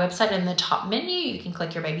go to my website, and in the top menu, you can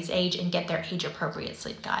click your baby's age and get their age-appropriate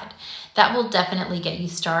sleep guide. That will definitely get you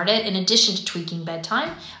started, in addition to tweaking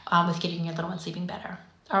bedtime with getting your little one sleeping better.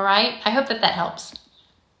 All right? I hope that helps.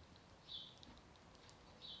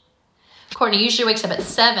 Courtney usually wakes up at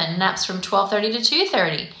 7, naps from 12:30 to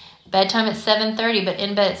 2:30. Bedtime at 7:30, but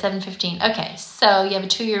in bed at 7:15. Okay, so you have a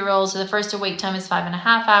 2-year-old, so the first awake time is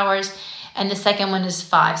 5.5 hours, and the second one is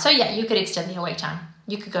 5. So yeah, you could extend the awake time.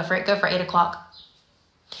 You could go for it. Go for 8 o'clock.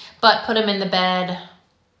 But put them in the bed.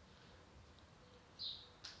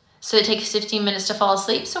 So it takes 15 minutes to fall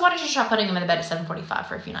asleep. So why don't you try putting them in the bed at 7:45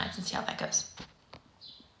 for a few nights and see how that goes.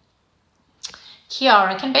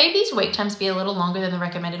 Kiara, can babies' wake times be a little longer than the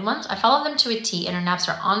recommended ones? I follow them to a T and her naps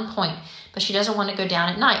are on point, but she doesn't want to go down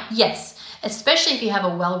at night. Yes, especially if you have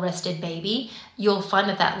a well-rested baby, you'll find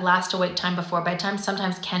that that last awake time before bedtime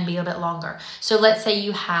sometimes can be a bit longer. So let's say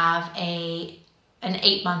you have an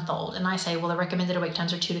 8-month-old, and I say, well, the recommended awake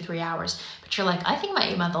times are 2 to 3 hours. But you're like, I think my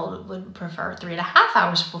 8-month-old would prefer 3.5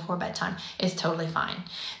 hours before bedtime. It's totally fine.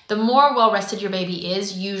 The more well-rested your baby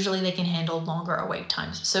is, usually they can handle longer awake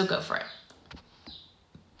times. So go for it.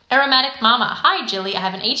 Aromatic Mama. Hi, Jilly. I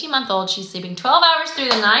have an 18-month-old. She's sleeping 12 hours through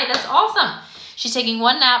the night. That's awesome. She's taking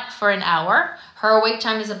 1 nap for an hour. Her awake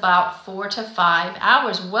time is about 4 to 5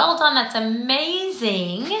 hours. Well done. That's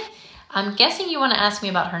amazing. I'm guessing you want to ask me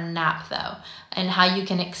about her nap though, and how you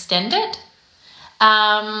can extend it.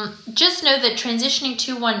 Just know that transitioning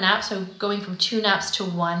to one nap, so going from 2 naps to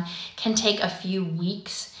 1, can take a few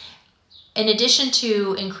weeks. In addition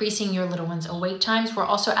to increasing your little one's awake times, we're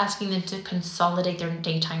also asking them to consolidate their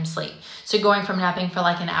daytime sleep. So going from napping for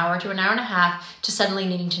like an hour to an hour and a half to suddenly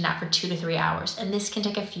needing to nap for 2 to 3 hours. And this can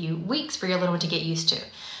take a few weeks for your little one to get used to.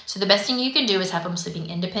 So the best thing you can do is have them sleeping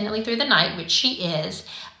independently through the night, which she is.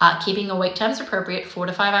 Keeping awake times appropriate, 4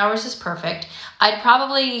 to 5 hours is perfect.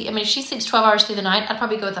 If she sleeps 12 hours through the night, I'd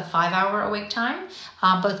probably go with a 5-hour awake time,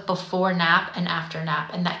 both before nap and after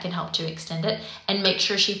nap, and that can help to extend it. And make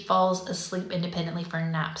sure she falls asleep independently for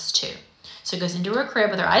naps too. So goes into her crib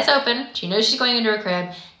with her eyes open. She knows she's going into her crib,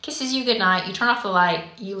 kisses you goodnight, you turn off the light,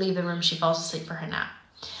 you leave the room, she falls asleep for her nap.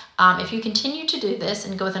 If you continue to do this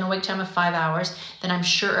and go with an awake time of 5 hours, then I'm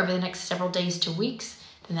sure over the next several days to weeks,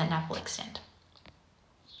 then that nap will extend.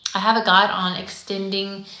 I have a guide on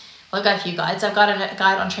extending, well, I've got a few guides. I've got a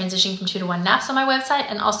guide on transitioning from 2 to 1 naps on my website,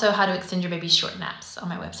 and also how to extend your baby's short naps on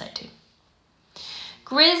my website too.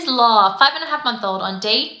 Grizz Law, 5.5-month-old, on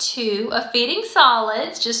day 2 of feeding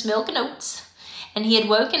solids, just milk and oats, and he had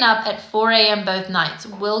woken up at 4 a.m. both nights.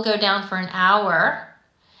 Will go down for an hour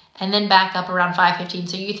and then back up around 5:15.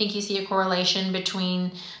 So you think you see a correlation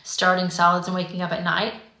between starting solids and waking up at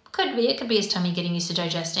night? Could be. It could be his tummy getting used to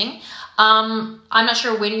digesting. I'm not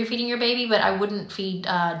sure when you're feeding your baby, but I wouldn't feed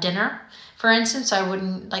dinner, for instance. I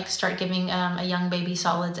wouldn't start giving a young baby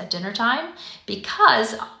solids at dinner time,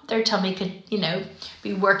 because their tummy could,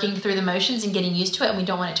 be working through the motions and getting used to it, and we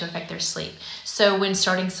don't want it to affect their sleep. So when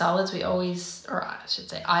starting solids, I always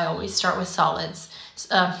start with solids.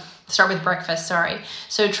 Start with breakfast, sorry.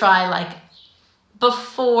 So try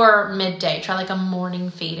before midday, try a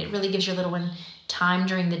morning feed. It really gives your little one time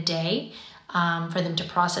during the day for them to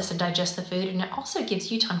process and digest the food. And it also gives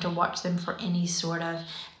you time to watch them for any sort of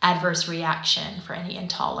adverse reaction, for any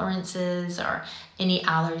intolerances or any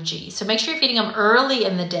allergies. So make sure you're feeding them early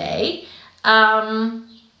in the day. And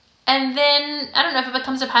then, I don't know, if it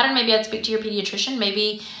becomes a pattern, maybe I'd speak to your pediatrician.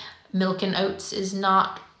 Maybe milk and oats is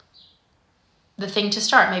not the thing to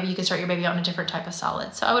start. Maybe you could start your baby on a different type of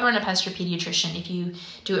solid. So I would run it past your pediatrician. If you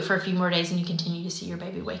do it for a few more days and you continue to see your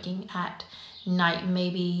baby waking at night,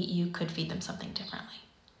 maybe you could feed them something differently.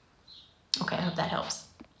 Okay, I hope that helps.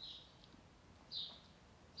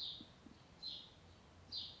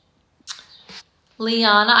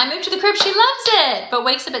 Liana, I moved to the crib. She loves it, but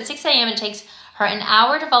wakes up at 6 a.m. and takes her an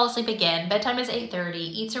hour to fall asleep again. Bedtime is 8:30,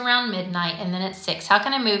 eats around midnight, and then at 6. How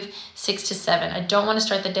can I move 6 to 7? I don't want to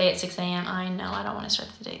start the day at 6 a.m. I know, I don't want to start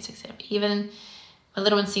the day at 6 a.m. Even my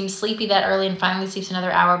little one seems sleepy that early and finally sleeps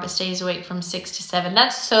another hour, but stays awake from 6 to 7.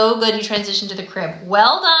 That's so good you transitioned to the crib.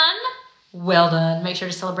 Well done. Well done. Make sure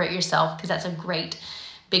to celebrate yourself, because that's a great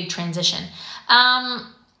big transition.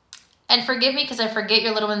 And forgive me because I forget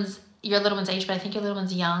your little one's age, but I think your little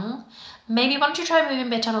one's young. Maybe why don't you try moving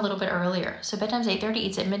bedtime a little bit earlier? So bedtime's 8:30,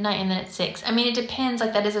 eats at midnight, and then at 6. I mean, it depends.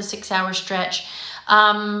 That is a 6-hour stretch.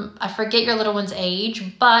 I forget your little one's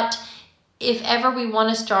age, but if ever we want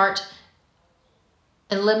to start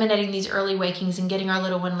eliminating these early wakings and getting our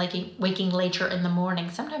little one waking later in the morning,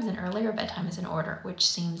 sometimes an earlier bedtime is in order, which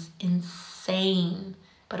seems insane,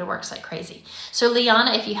 but it works like crazy. So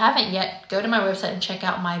Liana, if you haven't yet, go to my website and check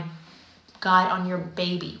out my guide on your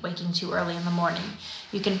baby waking too early in the morning.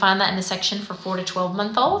 You can find that in the section for 4 to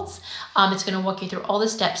 12-month-olds. It's going to walk you through all the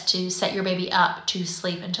steps to set your baby up to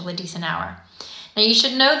sleep until a decent hour. Now you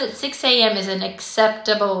should know that 6 a.m. is an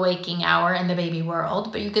acceptable waking hour in the baby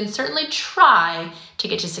world, but you can certainly try to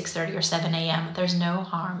get to 6:30 or 7 a.m. There's no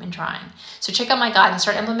harm in trying. So check out my guide and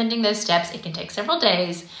start implementing those steps. It can take several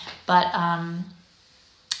days, but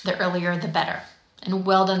the earlier the better. And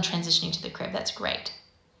well done transitioning to the crib. That's great.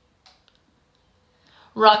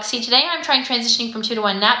 Roxy, today I'm trying transitioning from 2 to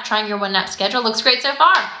 1 nap, trying your 1 nap schedule. Looks great so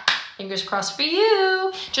far. Fingers crossed for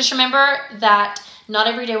you. Just remember that not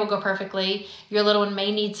every day will go perfectly. Your little one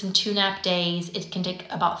may need some 2 nap days. It can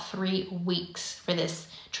take about 3 weeks for this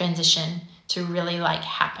transition to really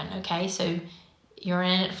happen, okay? So you're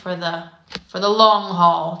in it for the long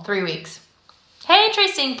haul, 3 weeks. Hey,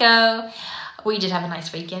 Tracinco. We did have a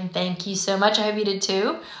nice weekend. Thank you so much. I hope you did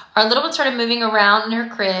too. Our little one started moving around in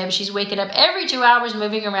her crib. She's waking up every 2 hours,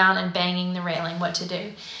 moving around and banging the railing. What to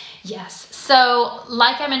do? Yes. So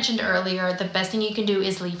like I mentioned earlier, the best thing you can do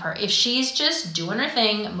is leave her. If she's just doing her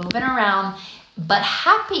thing, moving around, but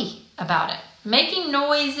happy about it, making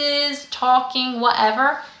noises, talking,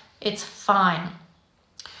 whatever, it's fine.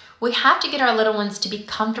 We have to get our little ones to be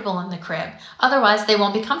comfortable in the crib. Otherwise, they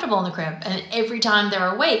won't be comfortable in the crib. And every time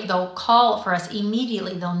they're awake, they'll call for us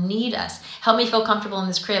immediately. They'll need us. Help me feel comfortable in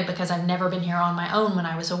this crib because I've never been here on my own when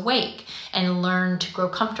I was awake, and learn to grow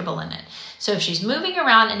comfortable in it. So if she's moving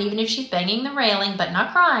around, and even if she's banging the railing but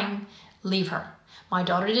not crying, leave her. My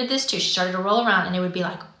daughter did this too. She started to roll around and it would be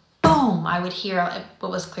like, boom. I would hear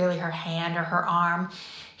what was clearly her hand or her arm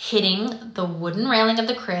hitting the wooden railing of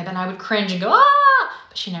the crib, and I would cringe and go, ah,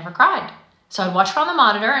 but she never cried. So I'd watch her on the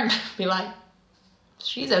monitor and be like,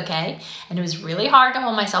 she's okay. And it was really hard to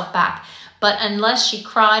hold myself back. But unless she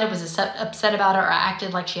cried or was upset about it or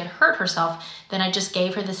acted like she had hurt herself, then I just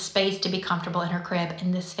gave her the space to be comfortable in her crib,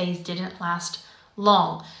 and this phase didn't last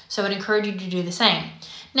long. So I would encourage you to do the same.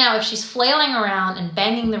 Now, if she's flailing around and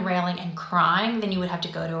banging the railing and crying, then you would have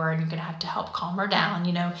to go to her and you're gonna have to help calm her down.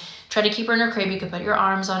 You know, try to keep her in her crib. You could put your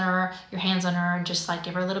arms on her, your hands on her, and just like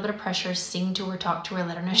give her a little bit of pressure, sing to her, talk to her,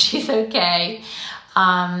 let her know she's okay.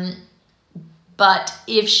 But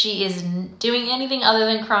if she is doing anything other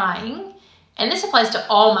than crying, and this applies to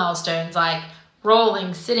all milestones like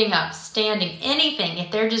rolling, sitting up, standing, anything,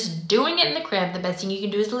 if they're just doing it in the crib, the best thing you can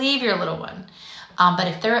do is leave your little one. But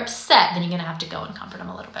if they're upset, then you're going to have to go and comfort them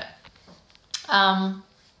a little bit.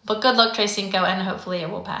 But good luck, Tracinko, and hopefully it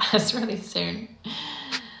will pass really soon.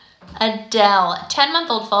 Adele,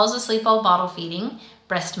 10-month-old, falls asleep while bottle feeding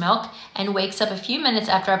breast milk and wakes up a few minutes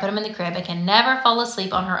after I put him in the crib and can never fall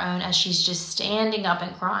asleep on her own as she's just standing up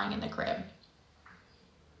and crying in the crib.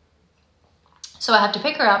 So I have to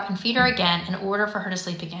pick her up and feed her again in order for her to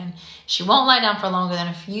sleep again. She won't lie down for longer than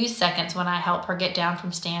a few seconds when I help her get down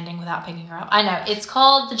from standing without picking her up. I know, it's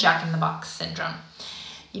called the Jack-in-the-Box syndrome.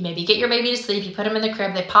 You maybe get your baby to sleep, you put them in the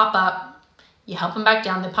crib, they pop up, you help them back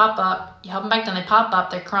down, they pop up, you help them back down, they pop up,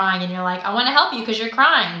 they're crying, and you're like, I want to help you because you're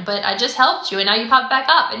crying, but I just helped you, and now you pop back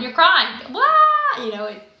up, and you're crying. Wah! You know,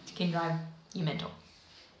 it can drive you mental.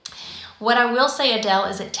 What I will say, Adele,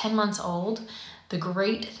 is at 10 months old, the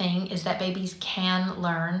great thing is that babies can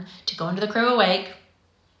learn to go into the crib awake,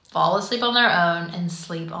 fall asleep on their own, and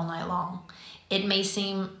sleep all night long. It may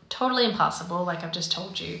seem totally impossible, like I've just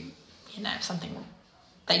told you, you know, something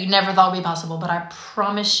that you never thought would be possible, but I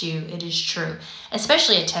promise you it is true,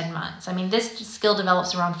 especially at 10 months. I mean, this skill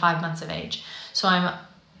develops around 5 months of age. So I'm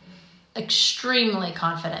extremely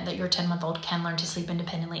confident that your 10-month-old can learn to sleep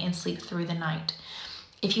independently and sleep through the night.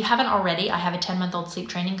 If you haven't already, I have a 10-month-old sleep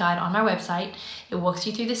training guide on my website. It walks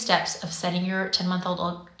you through the steps of setting your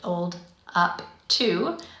 10-month-old up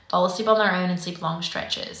to fall asleep on their own and sleep long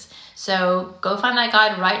stretches. So go find that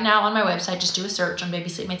guide right now on my website. Just do a search on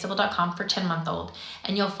babysleepmadesimple.com for 10-month-old,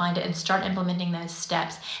 and you'll find it and start implementing those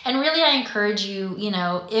steps. And really, I encourage you, you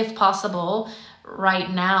know, if possible,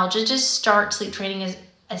 right now, just start sleep training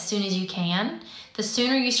as soon as you can. The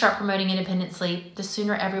sooner you start promoting independent sleep, the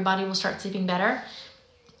sooner everybody will start sleeping better.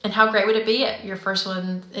 And how great would it be at your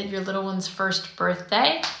little one's first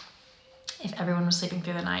birthday if everyone was sleeping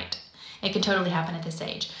through the night? It can totally happen at this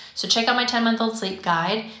age. So check out my 10-month-old sleep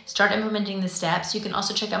guide. Start implementing the steps. You can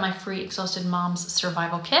also check out my free Exhausted Moms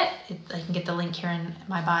Survival Kit. I can get the link here in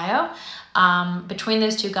my bio. Between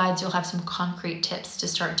those two guides, you'll have some concrete tips to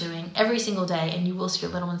start doing every single day, and you will see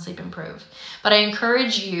your little one's sleep improve. But I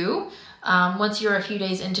encourage you, once you're a few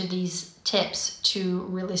days into these tips, to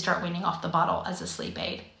really start weaning off the bottle as a sleep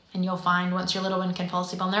aid. And you'll find once your little one can fall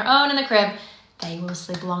asleep on their own in the crib, they will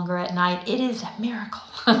sleep longer at night. It is a miracle.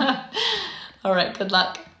 All right, good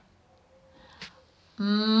luck.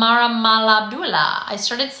 Maramal Abdullah, I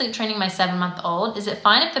started sleep training my 7-month-old. Is it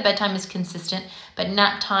fine if the bedtime is consistent, but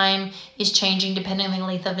nap time is changing depending on the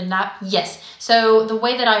length of a nap? Yes. So the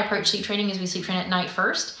way that I approach sleep training is we sleep train at night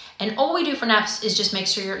first. And all we do for naps is just make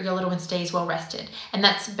sure your little one stays well rested. And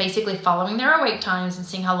that's basically following their awake times and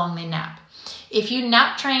seeing how long they nap. If you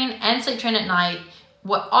nap train and sleep train at night,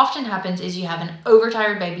 what often happens is you have an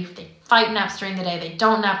overtired baby. They fight naps during the day. They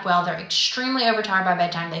don't nap well. They're extremely overtired by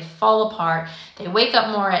bedtime. They fall apart. They wake up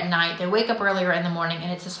more at night. They wake up earlier in the morning,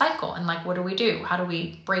 and it's a cycle. And like, what do we do? How do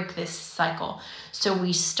we break this cycle? So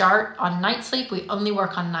we start on night sleep. We only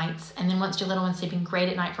work on nights. And then once your little one's sleeping great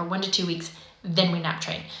at night for 1 to 2 weeks, then we nap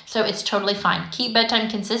train. So it's totally fine. Keep bedtime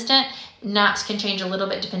consistent. Naps can change a little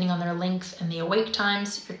bit depending on their length and the awake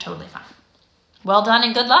times. You're totally fine. Well done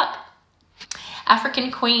and good luck.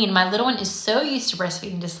 African Queen, my little one is so used to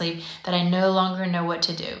breastfeeding to sleep that I no longer know what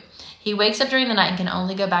to do. He wakes up during the night and can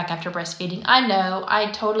only go back after breastfeeding. I know,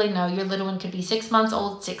 I totally know. Your little one could be 6 months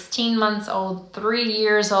old, 16 months old, 3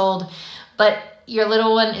 years old, but your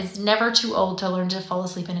little one is never too old to learn to fall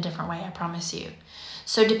asleep in a different way, I promise you.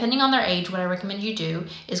 So depending on their age, what I recommend you do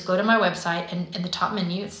is go to my website, and in the top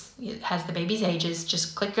menu, it has the baby's ages.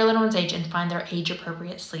 Just click your little one's age and find their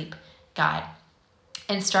age-appropriate sleep guide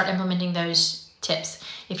and start implementing those tips.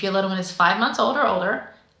 If your little one is 5 months old or older,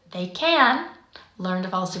 they can learn to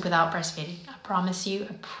fall asleep without breastfeeding. I promise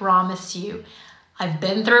you. I've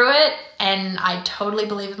been through it, and I totally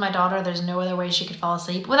believe with my daughter, there's no other way she could fall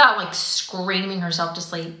asleep without like screaming herself to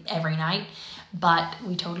sleep every night. But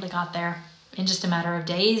we totally got there in just a matter of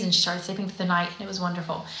days, and she started sleeping through the night, and it was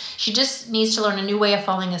wonderful. She just needs to learn a new way of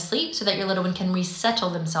falling asleep so that your little one can resettle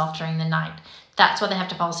themselves during the night. That's why they have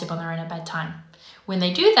to fall asleep on their own at bedtime. When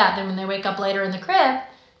they do that, then when they wake up later in the crib,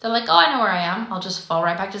 they're like, oh, I know where I am. I'll just fall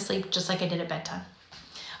right back to sleep just like I did at bedtime.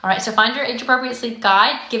 All right, so find your age-appropriate sleep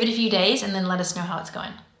guide, give it a few days, and then let us know how it's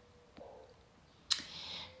going.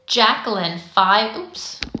 Jacqueline, I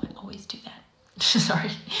always do that. Sorry.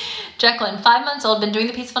 Jacqueline, 5 months old, been doing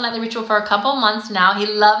the Peaceful Nightly Ritual for a couple months now. He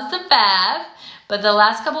loves the bath, but the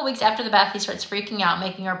last couple weeks after the bath, he starts freaking out,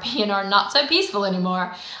 making our PNR not so peaceful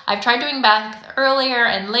anymore. I've tried doing bath earlier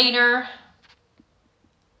and later.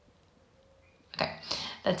 Okay,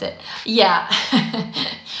 that's it. Yeah.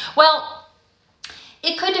 Well,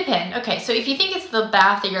 it could depend. Okay, so if you think it's the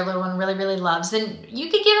bath that your little one really, really loves, then you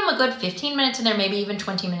could give him a good 15 minutes in there, maybe even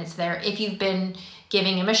 20 minutes there. If you've been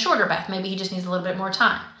giving him a shorter bath, maybe he just needs a little bit more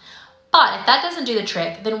time. But if that doesn't do the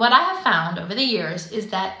trick, then what I have found over the years is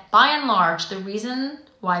that by and large, the reason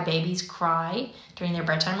why babies cry during their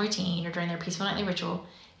bedtime routine or during their Peaceful Nightly Ritual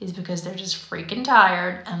is because they're just freaking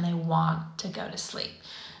tired and they want to go to sleep.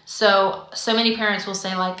 So many parents will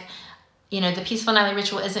say like, you know, the Peaceful Nightly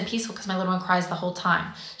Ritual isn't peaceful because my little one cries the whole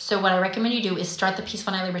time. So what I recommend you do is start the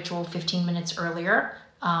Peaceful Nightly Ritual 15 minutes earlier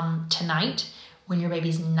tonight when your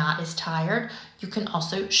baby's not as tired. You can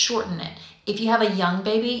also shorten it. If you have a young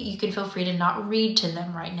baby, you can feel free to not read to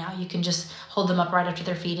them right now. You can just hold them up right after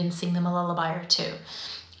their feet and sing them a lullaby or two.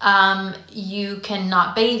 You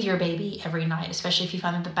cannot bathe your baby every night, especially if you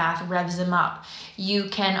find that the bath revs them up. You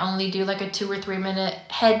can only do like a 2 or 3 minute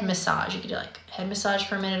head massage. You could do like head massage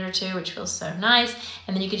for a minute or two, which feels so nice.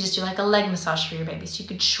 And then you could just do like a leg massage for your baby. So you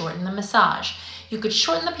could shorten the massage. You could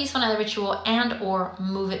shorten the Peaceful Nightly Ritual and or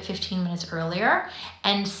move it 15 minutes earlier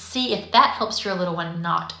and see if that helps your little one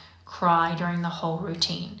not cry during the whole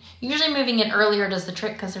routine. Usually moving it earlier does the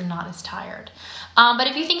trick because they're not as tired. But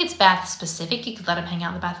if you think it's bath specific, you could let him hang out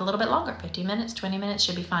in the bath a little bit longer. 15 minutes, 20 minutes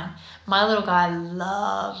should be fine. My little guy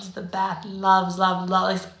loves the bath, loves.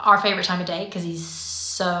 It's our favorite time of day because he's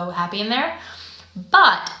so happy in there.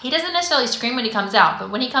 But he doesn't necessarily scream when he comes out, but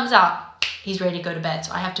when he comes out, he's ready to go to bed.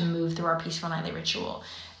 So I have to move through our Peaceful Nightly Ritual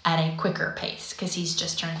at a quicker pace because he's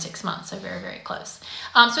just turned 6 months, so very, very close.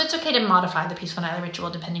 So it's okay to modify the Peaceful Nightly Ritual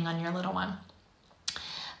depending on your little one.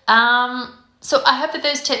 So I hope that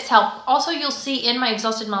those tips help. Also, you'll see in my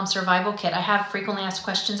Exhausted Mom Survival Kit, I have frequently asked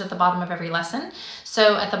questions at the bottom of every lesson.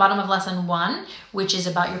 So at the bottom of lesson 1, which is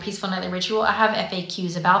about your Peaceful Nightly Ritual, I have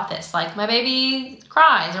FAQs about this, like my baby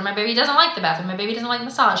cries, or my baby doesn't like the bath, or my baby doesn't like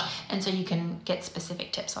massage. And so you can get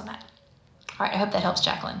specific tips on that. All right, I hope that helps,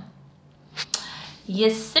 Jacqueline.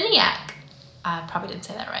 Yeseniak. I probably didn't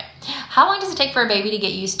say that right. How long does it take for a baby to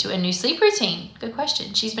get used to a new sleep routine? Good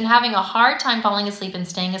question. She's been having a hard time falling asleep and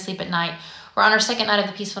staying asleep at night. We're on our second night of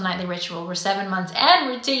the Peaceful Nightly Ritual. We're 7 months and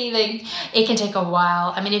we're teething. It can take a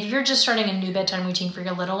while. I mean, if you're just starting a new bedtime routine for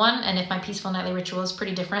your little one, and if my Peaceful Nightly Ritual is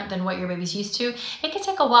pretty different than what your baby's used to, it can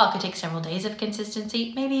take a while. It could take several days of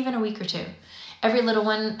consistency, maybe even a week or 2. Every little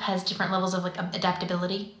one has different levels of like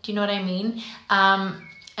adaptability. Do you know what I mean?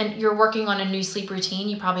 And you're working on a new sleep routine,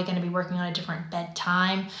 you're probably going to be working on a different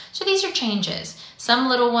bedtime. So these are changes. Some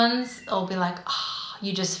little ones will be like, oh,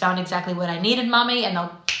 you just found exactly what I needed, mommy, and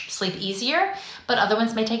they'll sleep easier. But other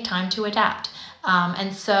ones may take time to adapt.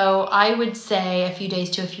 And so I would say a few days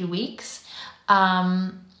to a few weeks.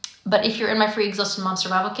 But if you're in my free Exhausted Mom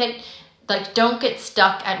Survival Kit, like, don't get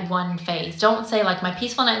stuck at one phase. Don't say like my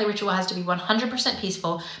Peaceful Nightly Ritual has to be 100%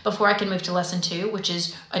 peaceful before I can move to lesson 2, which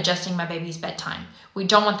is adjusting my baby's bedtime. We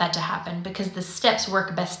don't want that to happen because the steps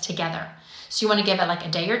work best together. So you want to give it like a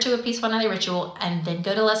day or 2 of Peaceful Nightly Ritual and then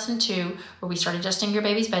go to lesson 2 where we start adjusting your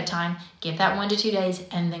baby's bedtime. Give that 1 to 2 days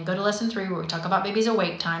and then go to lesson 3 where we talk about baby's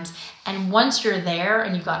awake times. And once you're there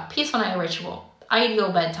and you've got Peaceful Nightly Ritual,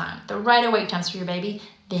 ideal bedtime, the right awake times for your baby,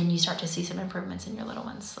 then you start to see some improvements in your little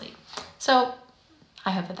one's sleep. So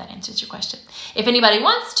I hope that that answers your question. If anybody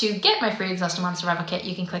wants to get my free Exhausted Mom Survival Kit,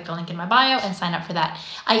 you can click the link in my bio and sign up for that.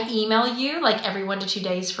 I email you like every 1 to 2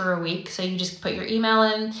 days for a week. So you just put your email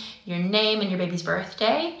in, your name and your baby's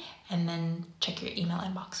birthday, and then check your email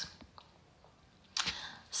inbox.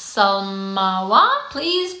 Salmawa,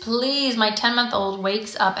 please. My 10-month-old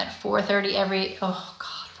wakes up at 4:30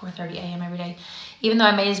 4:30 a.m. every day, even though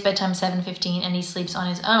I made his bedtime 7:15 and he sleeps on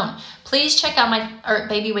his own. Please check out my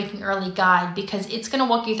baby waking early guide, because it's going to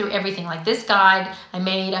walk you through everything. Like this guide I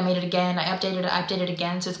made it again, I updated it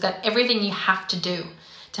again. So it's got everything you have to do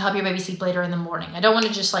to help your baby sleep later in the morning. I don't want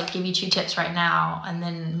to just like give you 2 tips right now and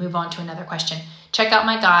then move on to another question. Check out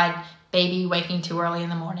my guide, Baby Waking Too Early in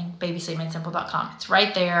the Morning, babysleepmadesimple.com. It's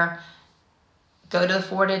right there. Go to the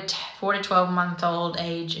 4 to 12 month old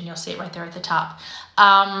age and you'll see it right there at the top.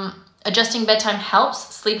 Adjusting bedtime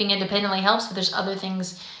helps. Sleeping independently helps, but there's other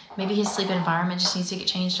things. Maybe his sleep environment just needs to get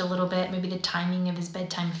changed a little bit. Maybe the timing of his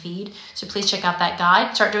bedtime feed. So please check out that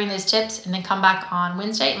guide. Start doing those tips and then come back on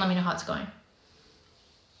Wednesday and let me know how it's going.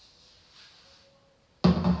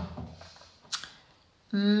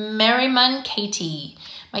 Merriman Katie.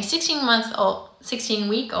 My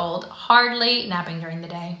 16-week-old hardly napping during the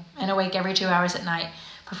day and awake every 2 hours at night.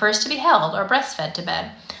 Prefers to be held or breastfed to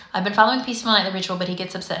bed. I've been following the Peaceful Nightly Ritual, but he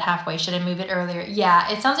gets upset halfway. Should I move it earlier? Yeah,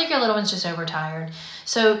 it sounds like your little one's just overtired.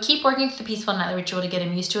 So keep working through the Peaceful Nightly Ritual to get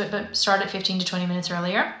him used to it, but start at 15 to 20 minutes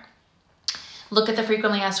earlier. Look at the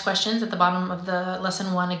frequently asked questions at the bottom of the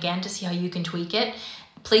lesson 1 again to see how you can tweak it.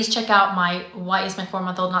 Please check out my Why is my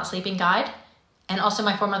 4-month-old not sleeping guide, and also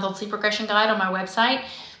my 4-month-old sleep regression guide on my website.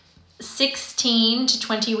 16 to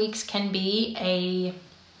 20 weeks can be a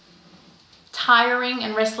tiring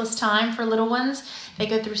and restless time for little ones. They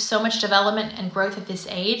go through so much development and growth at this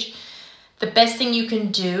age. The best thing you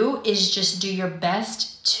can do is just do your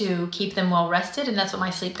best to keep them well rested, and that's what my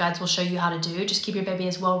sleep guides will show you how to do. Just keep your baby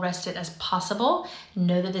as well rested as possible.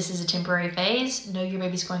 Know that this is a temporary phase. Know your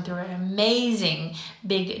baby's going through an amazing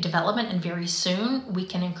big development, and very soon we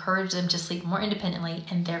can encourage them to sleep more independently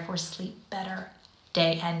and therefore sleep better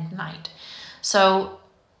day and night. So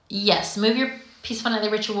yes, move your Peaceful Nightly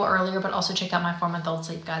Ritual earlier, but also check out my 4-month-old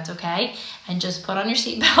sleep guides, okay? And just put on your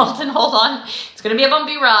seatbelt and hold on. It's gonna be a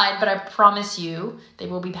bumpy ride, but I promise you they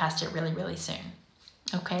will be past it really, really soon.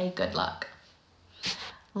 Okay, good luck.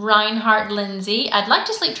 Reinhardt Lindsay, I'd like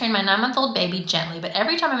to sleep train my 9-month-old baby gently, but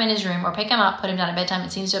every time I'm in his room or pick him up, put him down at bedtime,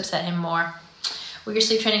 it seems to upset him more. Will your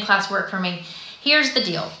sleep training class work for me? Here's the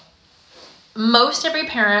deal. Most every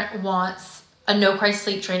parent wants a no-cry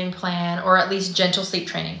sleep training plan, or at least gentle sleep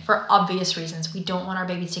training, for obvious reasons. We don't want our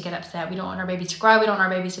babies to get upset. We don't want our babies to cry. We don't want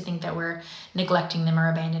our babies to think that we're neglecting them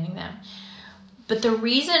or abandoning them. But the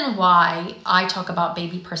reason why I talk about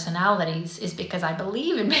baby personalities is because I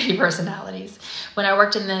believe in baby personalities. When I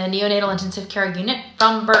worked in the neonatal intensive care unit,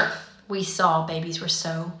 from birth, we saw babies were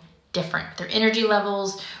so different. Their energy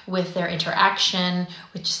levels, with their interaction,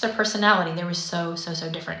 with just their personality, they were so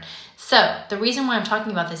different. So the reason why I'm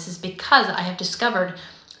talking about this is because I have discovered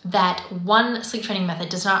that one sleep training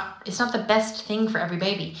method it's not the best thing for every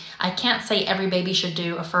baby. I can't say every baby should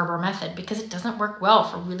do a Ferber method because it doesn't work well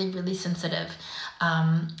for really, really sensitive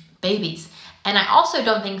babies. And I also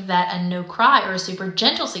don't think that a no cry or a super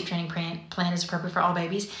gentle sleep training plan is appropriate for all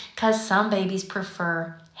babies, because some babies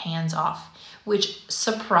prefer hands off, which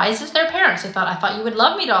surprises their parents. I thought you would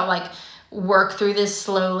love me to like work through this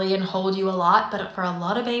slowly and hold you a lot, but for a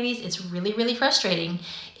lot of babies, it's really, really frustrating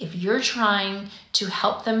if you're trying to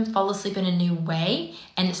help them fall asleep in a new way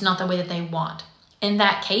and it's not the way that they want. In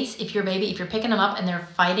that case, if you're picking them up and they're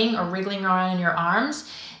fighting or wriggling around in your arms,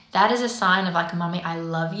 that is a sign of like, Mommy, I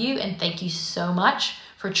love you and thank you so much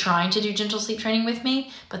for trying to do gentle sleep training with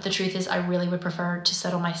me, but the truth is I really would prefer to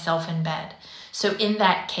settle myself in bed. So in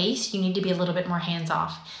that case, you need to be a little bit more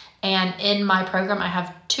hands-off. And in my program, I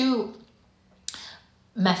have 2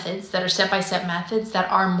 methods that are step-by-step methods that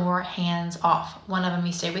are more hands-off. One of them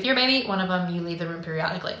you stay with your baby, one of them you leave the room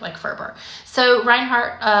periodically, like Ferber. So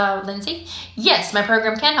Reinhardt Lindsay, yes, my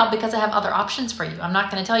program can help because I have other options for you. I'm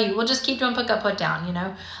not going to tell you, well, just keep doing pick up, put down, you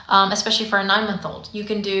know, especially for a 9-month-old. You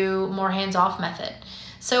can do more hands-off method.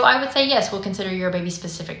 So I would say, yes, we'll consider your baby's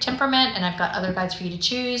specific temperament, and I've got other guides for you to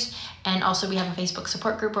choose. And also we have a Facebook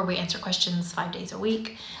support group where we answer questions 5 days a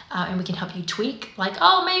week, and we can help you tweak, like,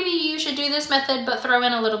 oh, maybe you should do this method, but throw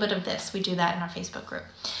in a little bit of this. We do that in our Facebook group.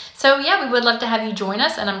 So yeah, we would love to have you join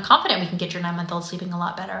us, and I'm confident we can get your 9-month-old sleeping a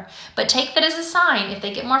lot better. But take that as a sign. If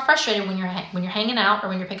they get more frustrated when you're hanging out or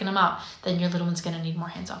when you're picking them up, then your little one's gonna need more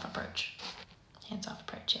hands-off approach. Hands-off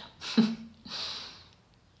approach, yeah.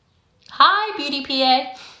 Hi, Beauty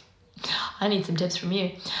PA. I need some tips from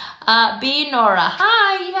you. B. Nora.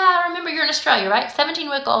 Hi, yeah, I remember you're in Australia, right?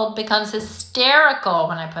 17-week-old becomes hysterical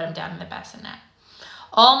when I put him down in the bassinet.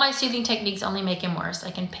 All my soothing techniques only make him worse.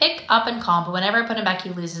 I can pick up and calm, but whenever I put him back, he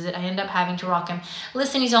loses it. I end up having to rock him.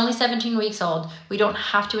 Listen, he's only 17 weeks old. We don't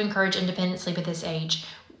have to encourage independent sleep at this age.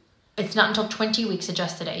 It's not until 20 weeks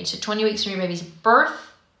adjusted age. So 20 weeks from your baby's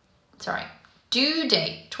due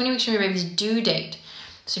date. 20 weeks from your baby's due date.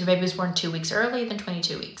 So your baby was born 2 weeks early, then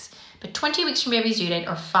 22 weeks. But 20 weeks from baby's due date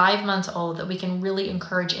or 5 months old that we can really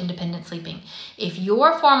encourage independent sleeping. If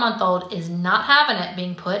your 4-month-old is not having it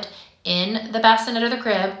being put in the bassinet or the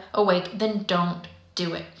crib awake, then don't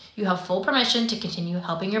do it. You have full permission to continue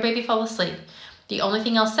helping your baby fall asleep. The only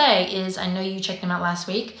thing I'll say is, I know you checked them out last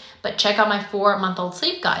week, but check out my 4-month-old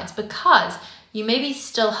sleep guides, because you may be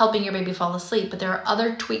still helping your baby fall asleep, but there are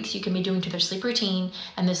other tweaks you can be doing to their sleep routine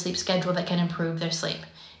and their sleep schedule that can improve their sleep.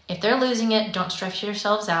 If they're losing it, don't stress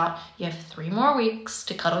yourselves out. You have 3 more weeks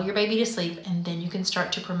to cuddle your baby to sleep, and then you can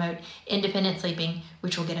start to promote independent sleeping,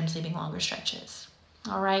 which will get him sleeping longer stretches.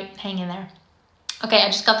 All right, hang in there. Okay, I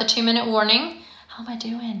just got the 2-minute warning. How am I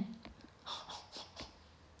doing?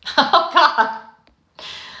 Oh, God.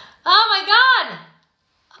 Oh, my God.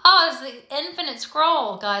 Oh, it's the infinite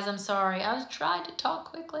scroll. Guys, I'm sorry. I was trying to talk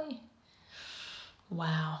quickly.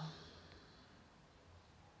 Wow.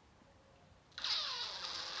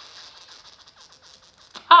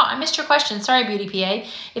 Oh, I missed your question. Sorry, Beauty PA.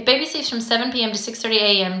 If baby sleeps from 7 p.m. to 6:30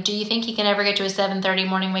 a.m., do you think he can ever get to a 7:30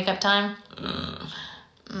 morning wake-up time?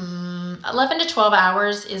 11 to 12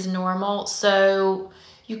 hours is normal, so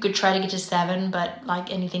you could try to get to 7, but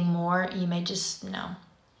like anything more, you may just, no,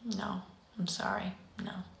 I'm sorry,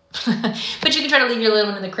 no. But you can try to leave your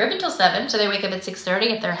little one in the crib until 7, so they wake up at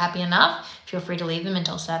 6:30. If they're happy enough, feel free to leave them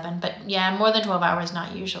until 7. But yeah, more than 12 hours,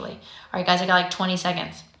 not usually. All right, guys, I got like 20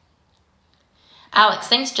 seconds. Alex,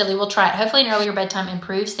 thanks, Jilly. We'll try it. Hopefully an earlier bedtime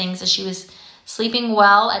improves things, as she was sleeping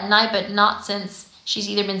well at night, but not since she's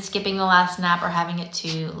either been skipping the last nap or having it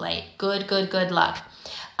too late. Good luck.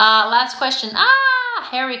 Last question.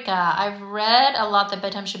 Harika, I've read a lot that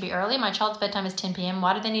bedtime should be early. My child's bedtime is 10 p.m.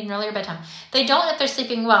 Why do they need an earlier bedtime? They don't if they're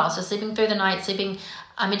sleeping well. So sleeping through the night, sleeping,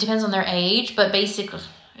 it depends on their age, but basically,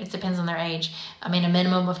 it depends on their age. A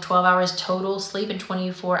minimum of 12 hours total sleep in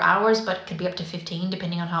 24 hours, but it could be up to 15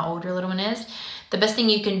 depending on how old your little one is. The best thing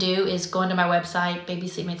you can do is go into my website,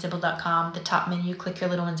 babysleepmadesimple.com, the top menu, click your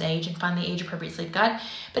little one's age and find the age-appropriate sleep guide.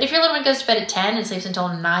 But if your little one goes to bed at 10 and sleeps until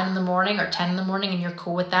 9 in the morning or 10 in the morning and you're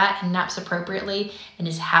cool with that and naps appropriately and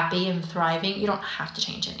is happy and thriving, you don't have to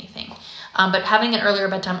change anything. But having an earlier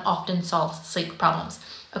bedtime often solves sleep problems.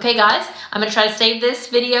 Okay, guys, I'm going to try to save this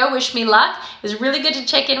video. Wish me luck. It was really good to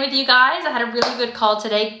check in with you guys. I had a really good call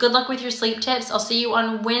today. Good luck with your sleep tips. I'll see you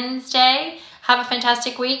on Wednesday. Have a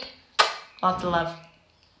fantastic week. Lots of love.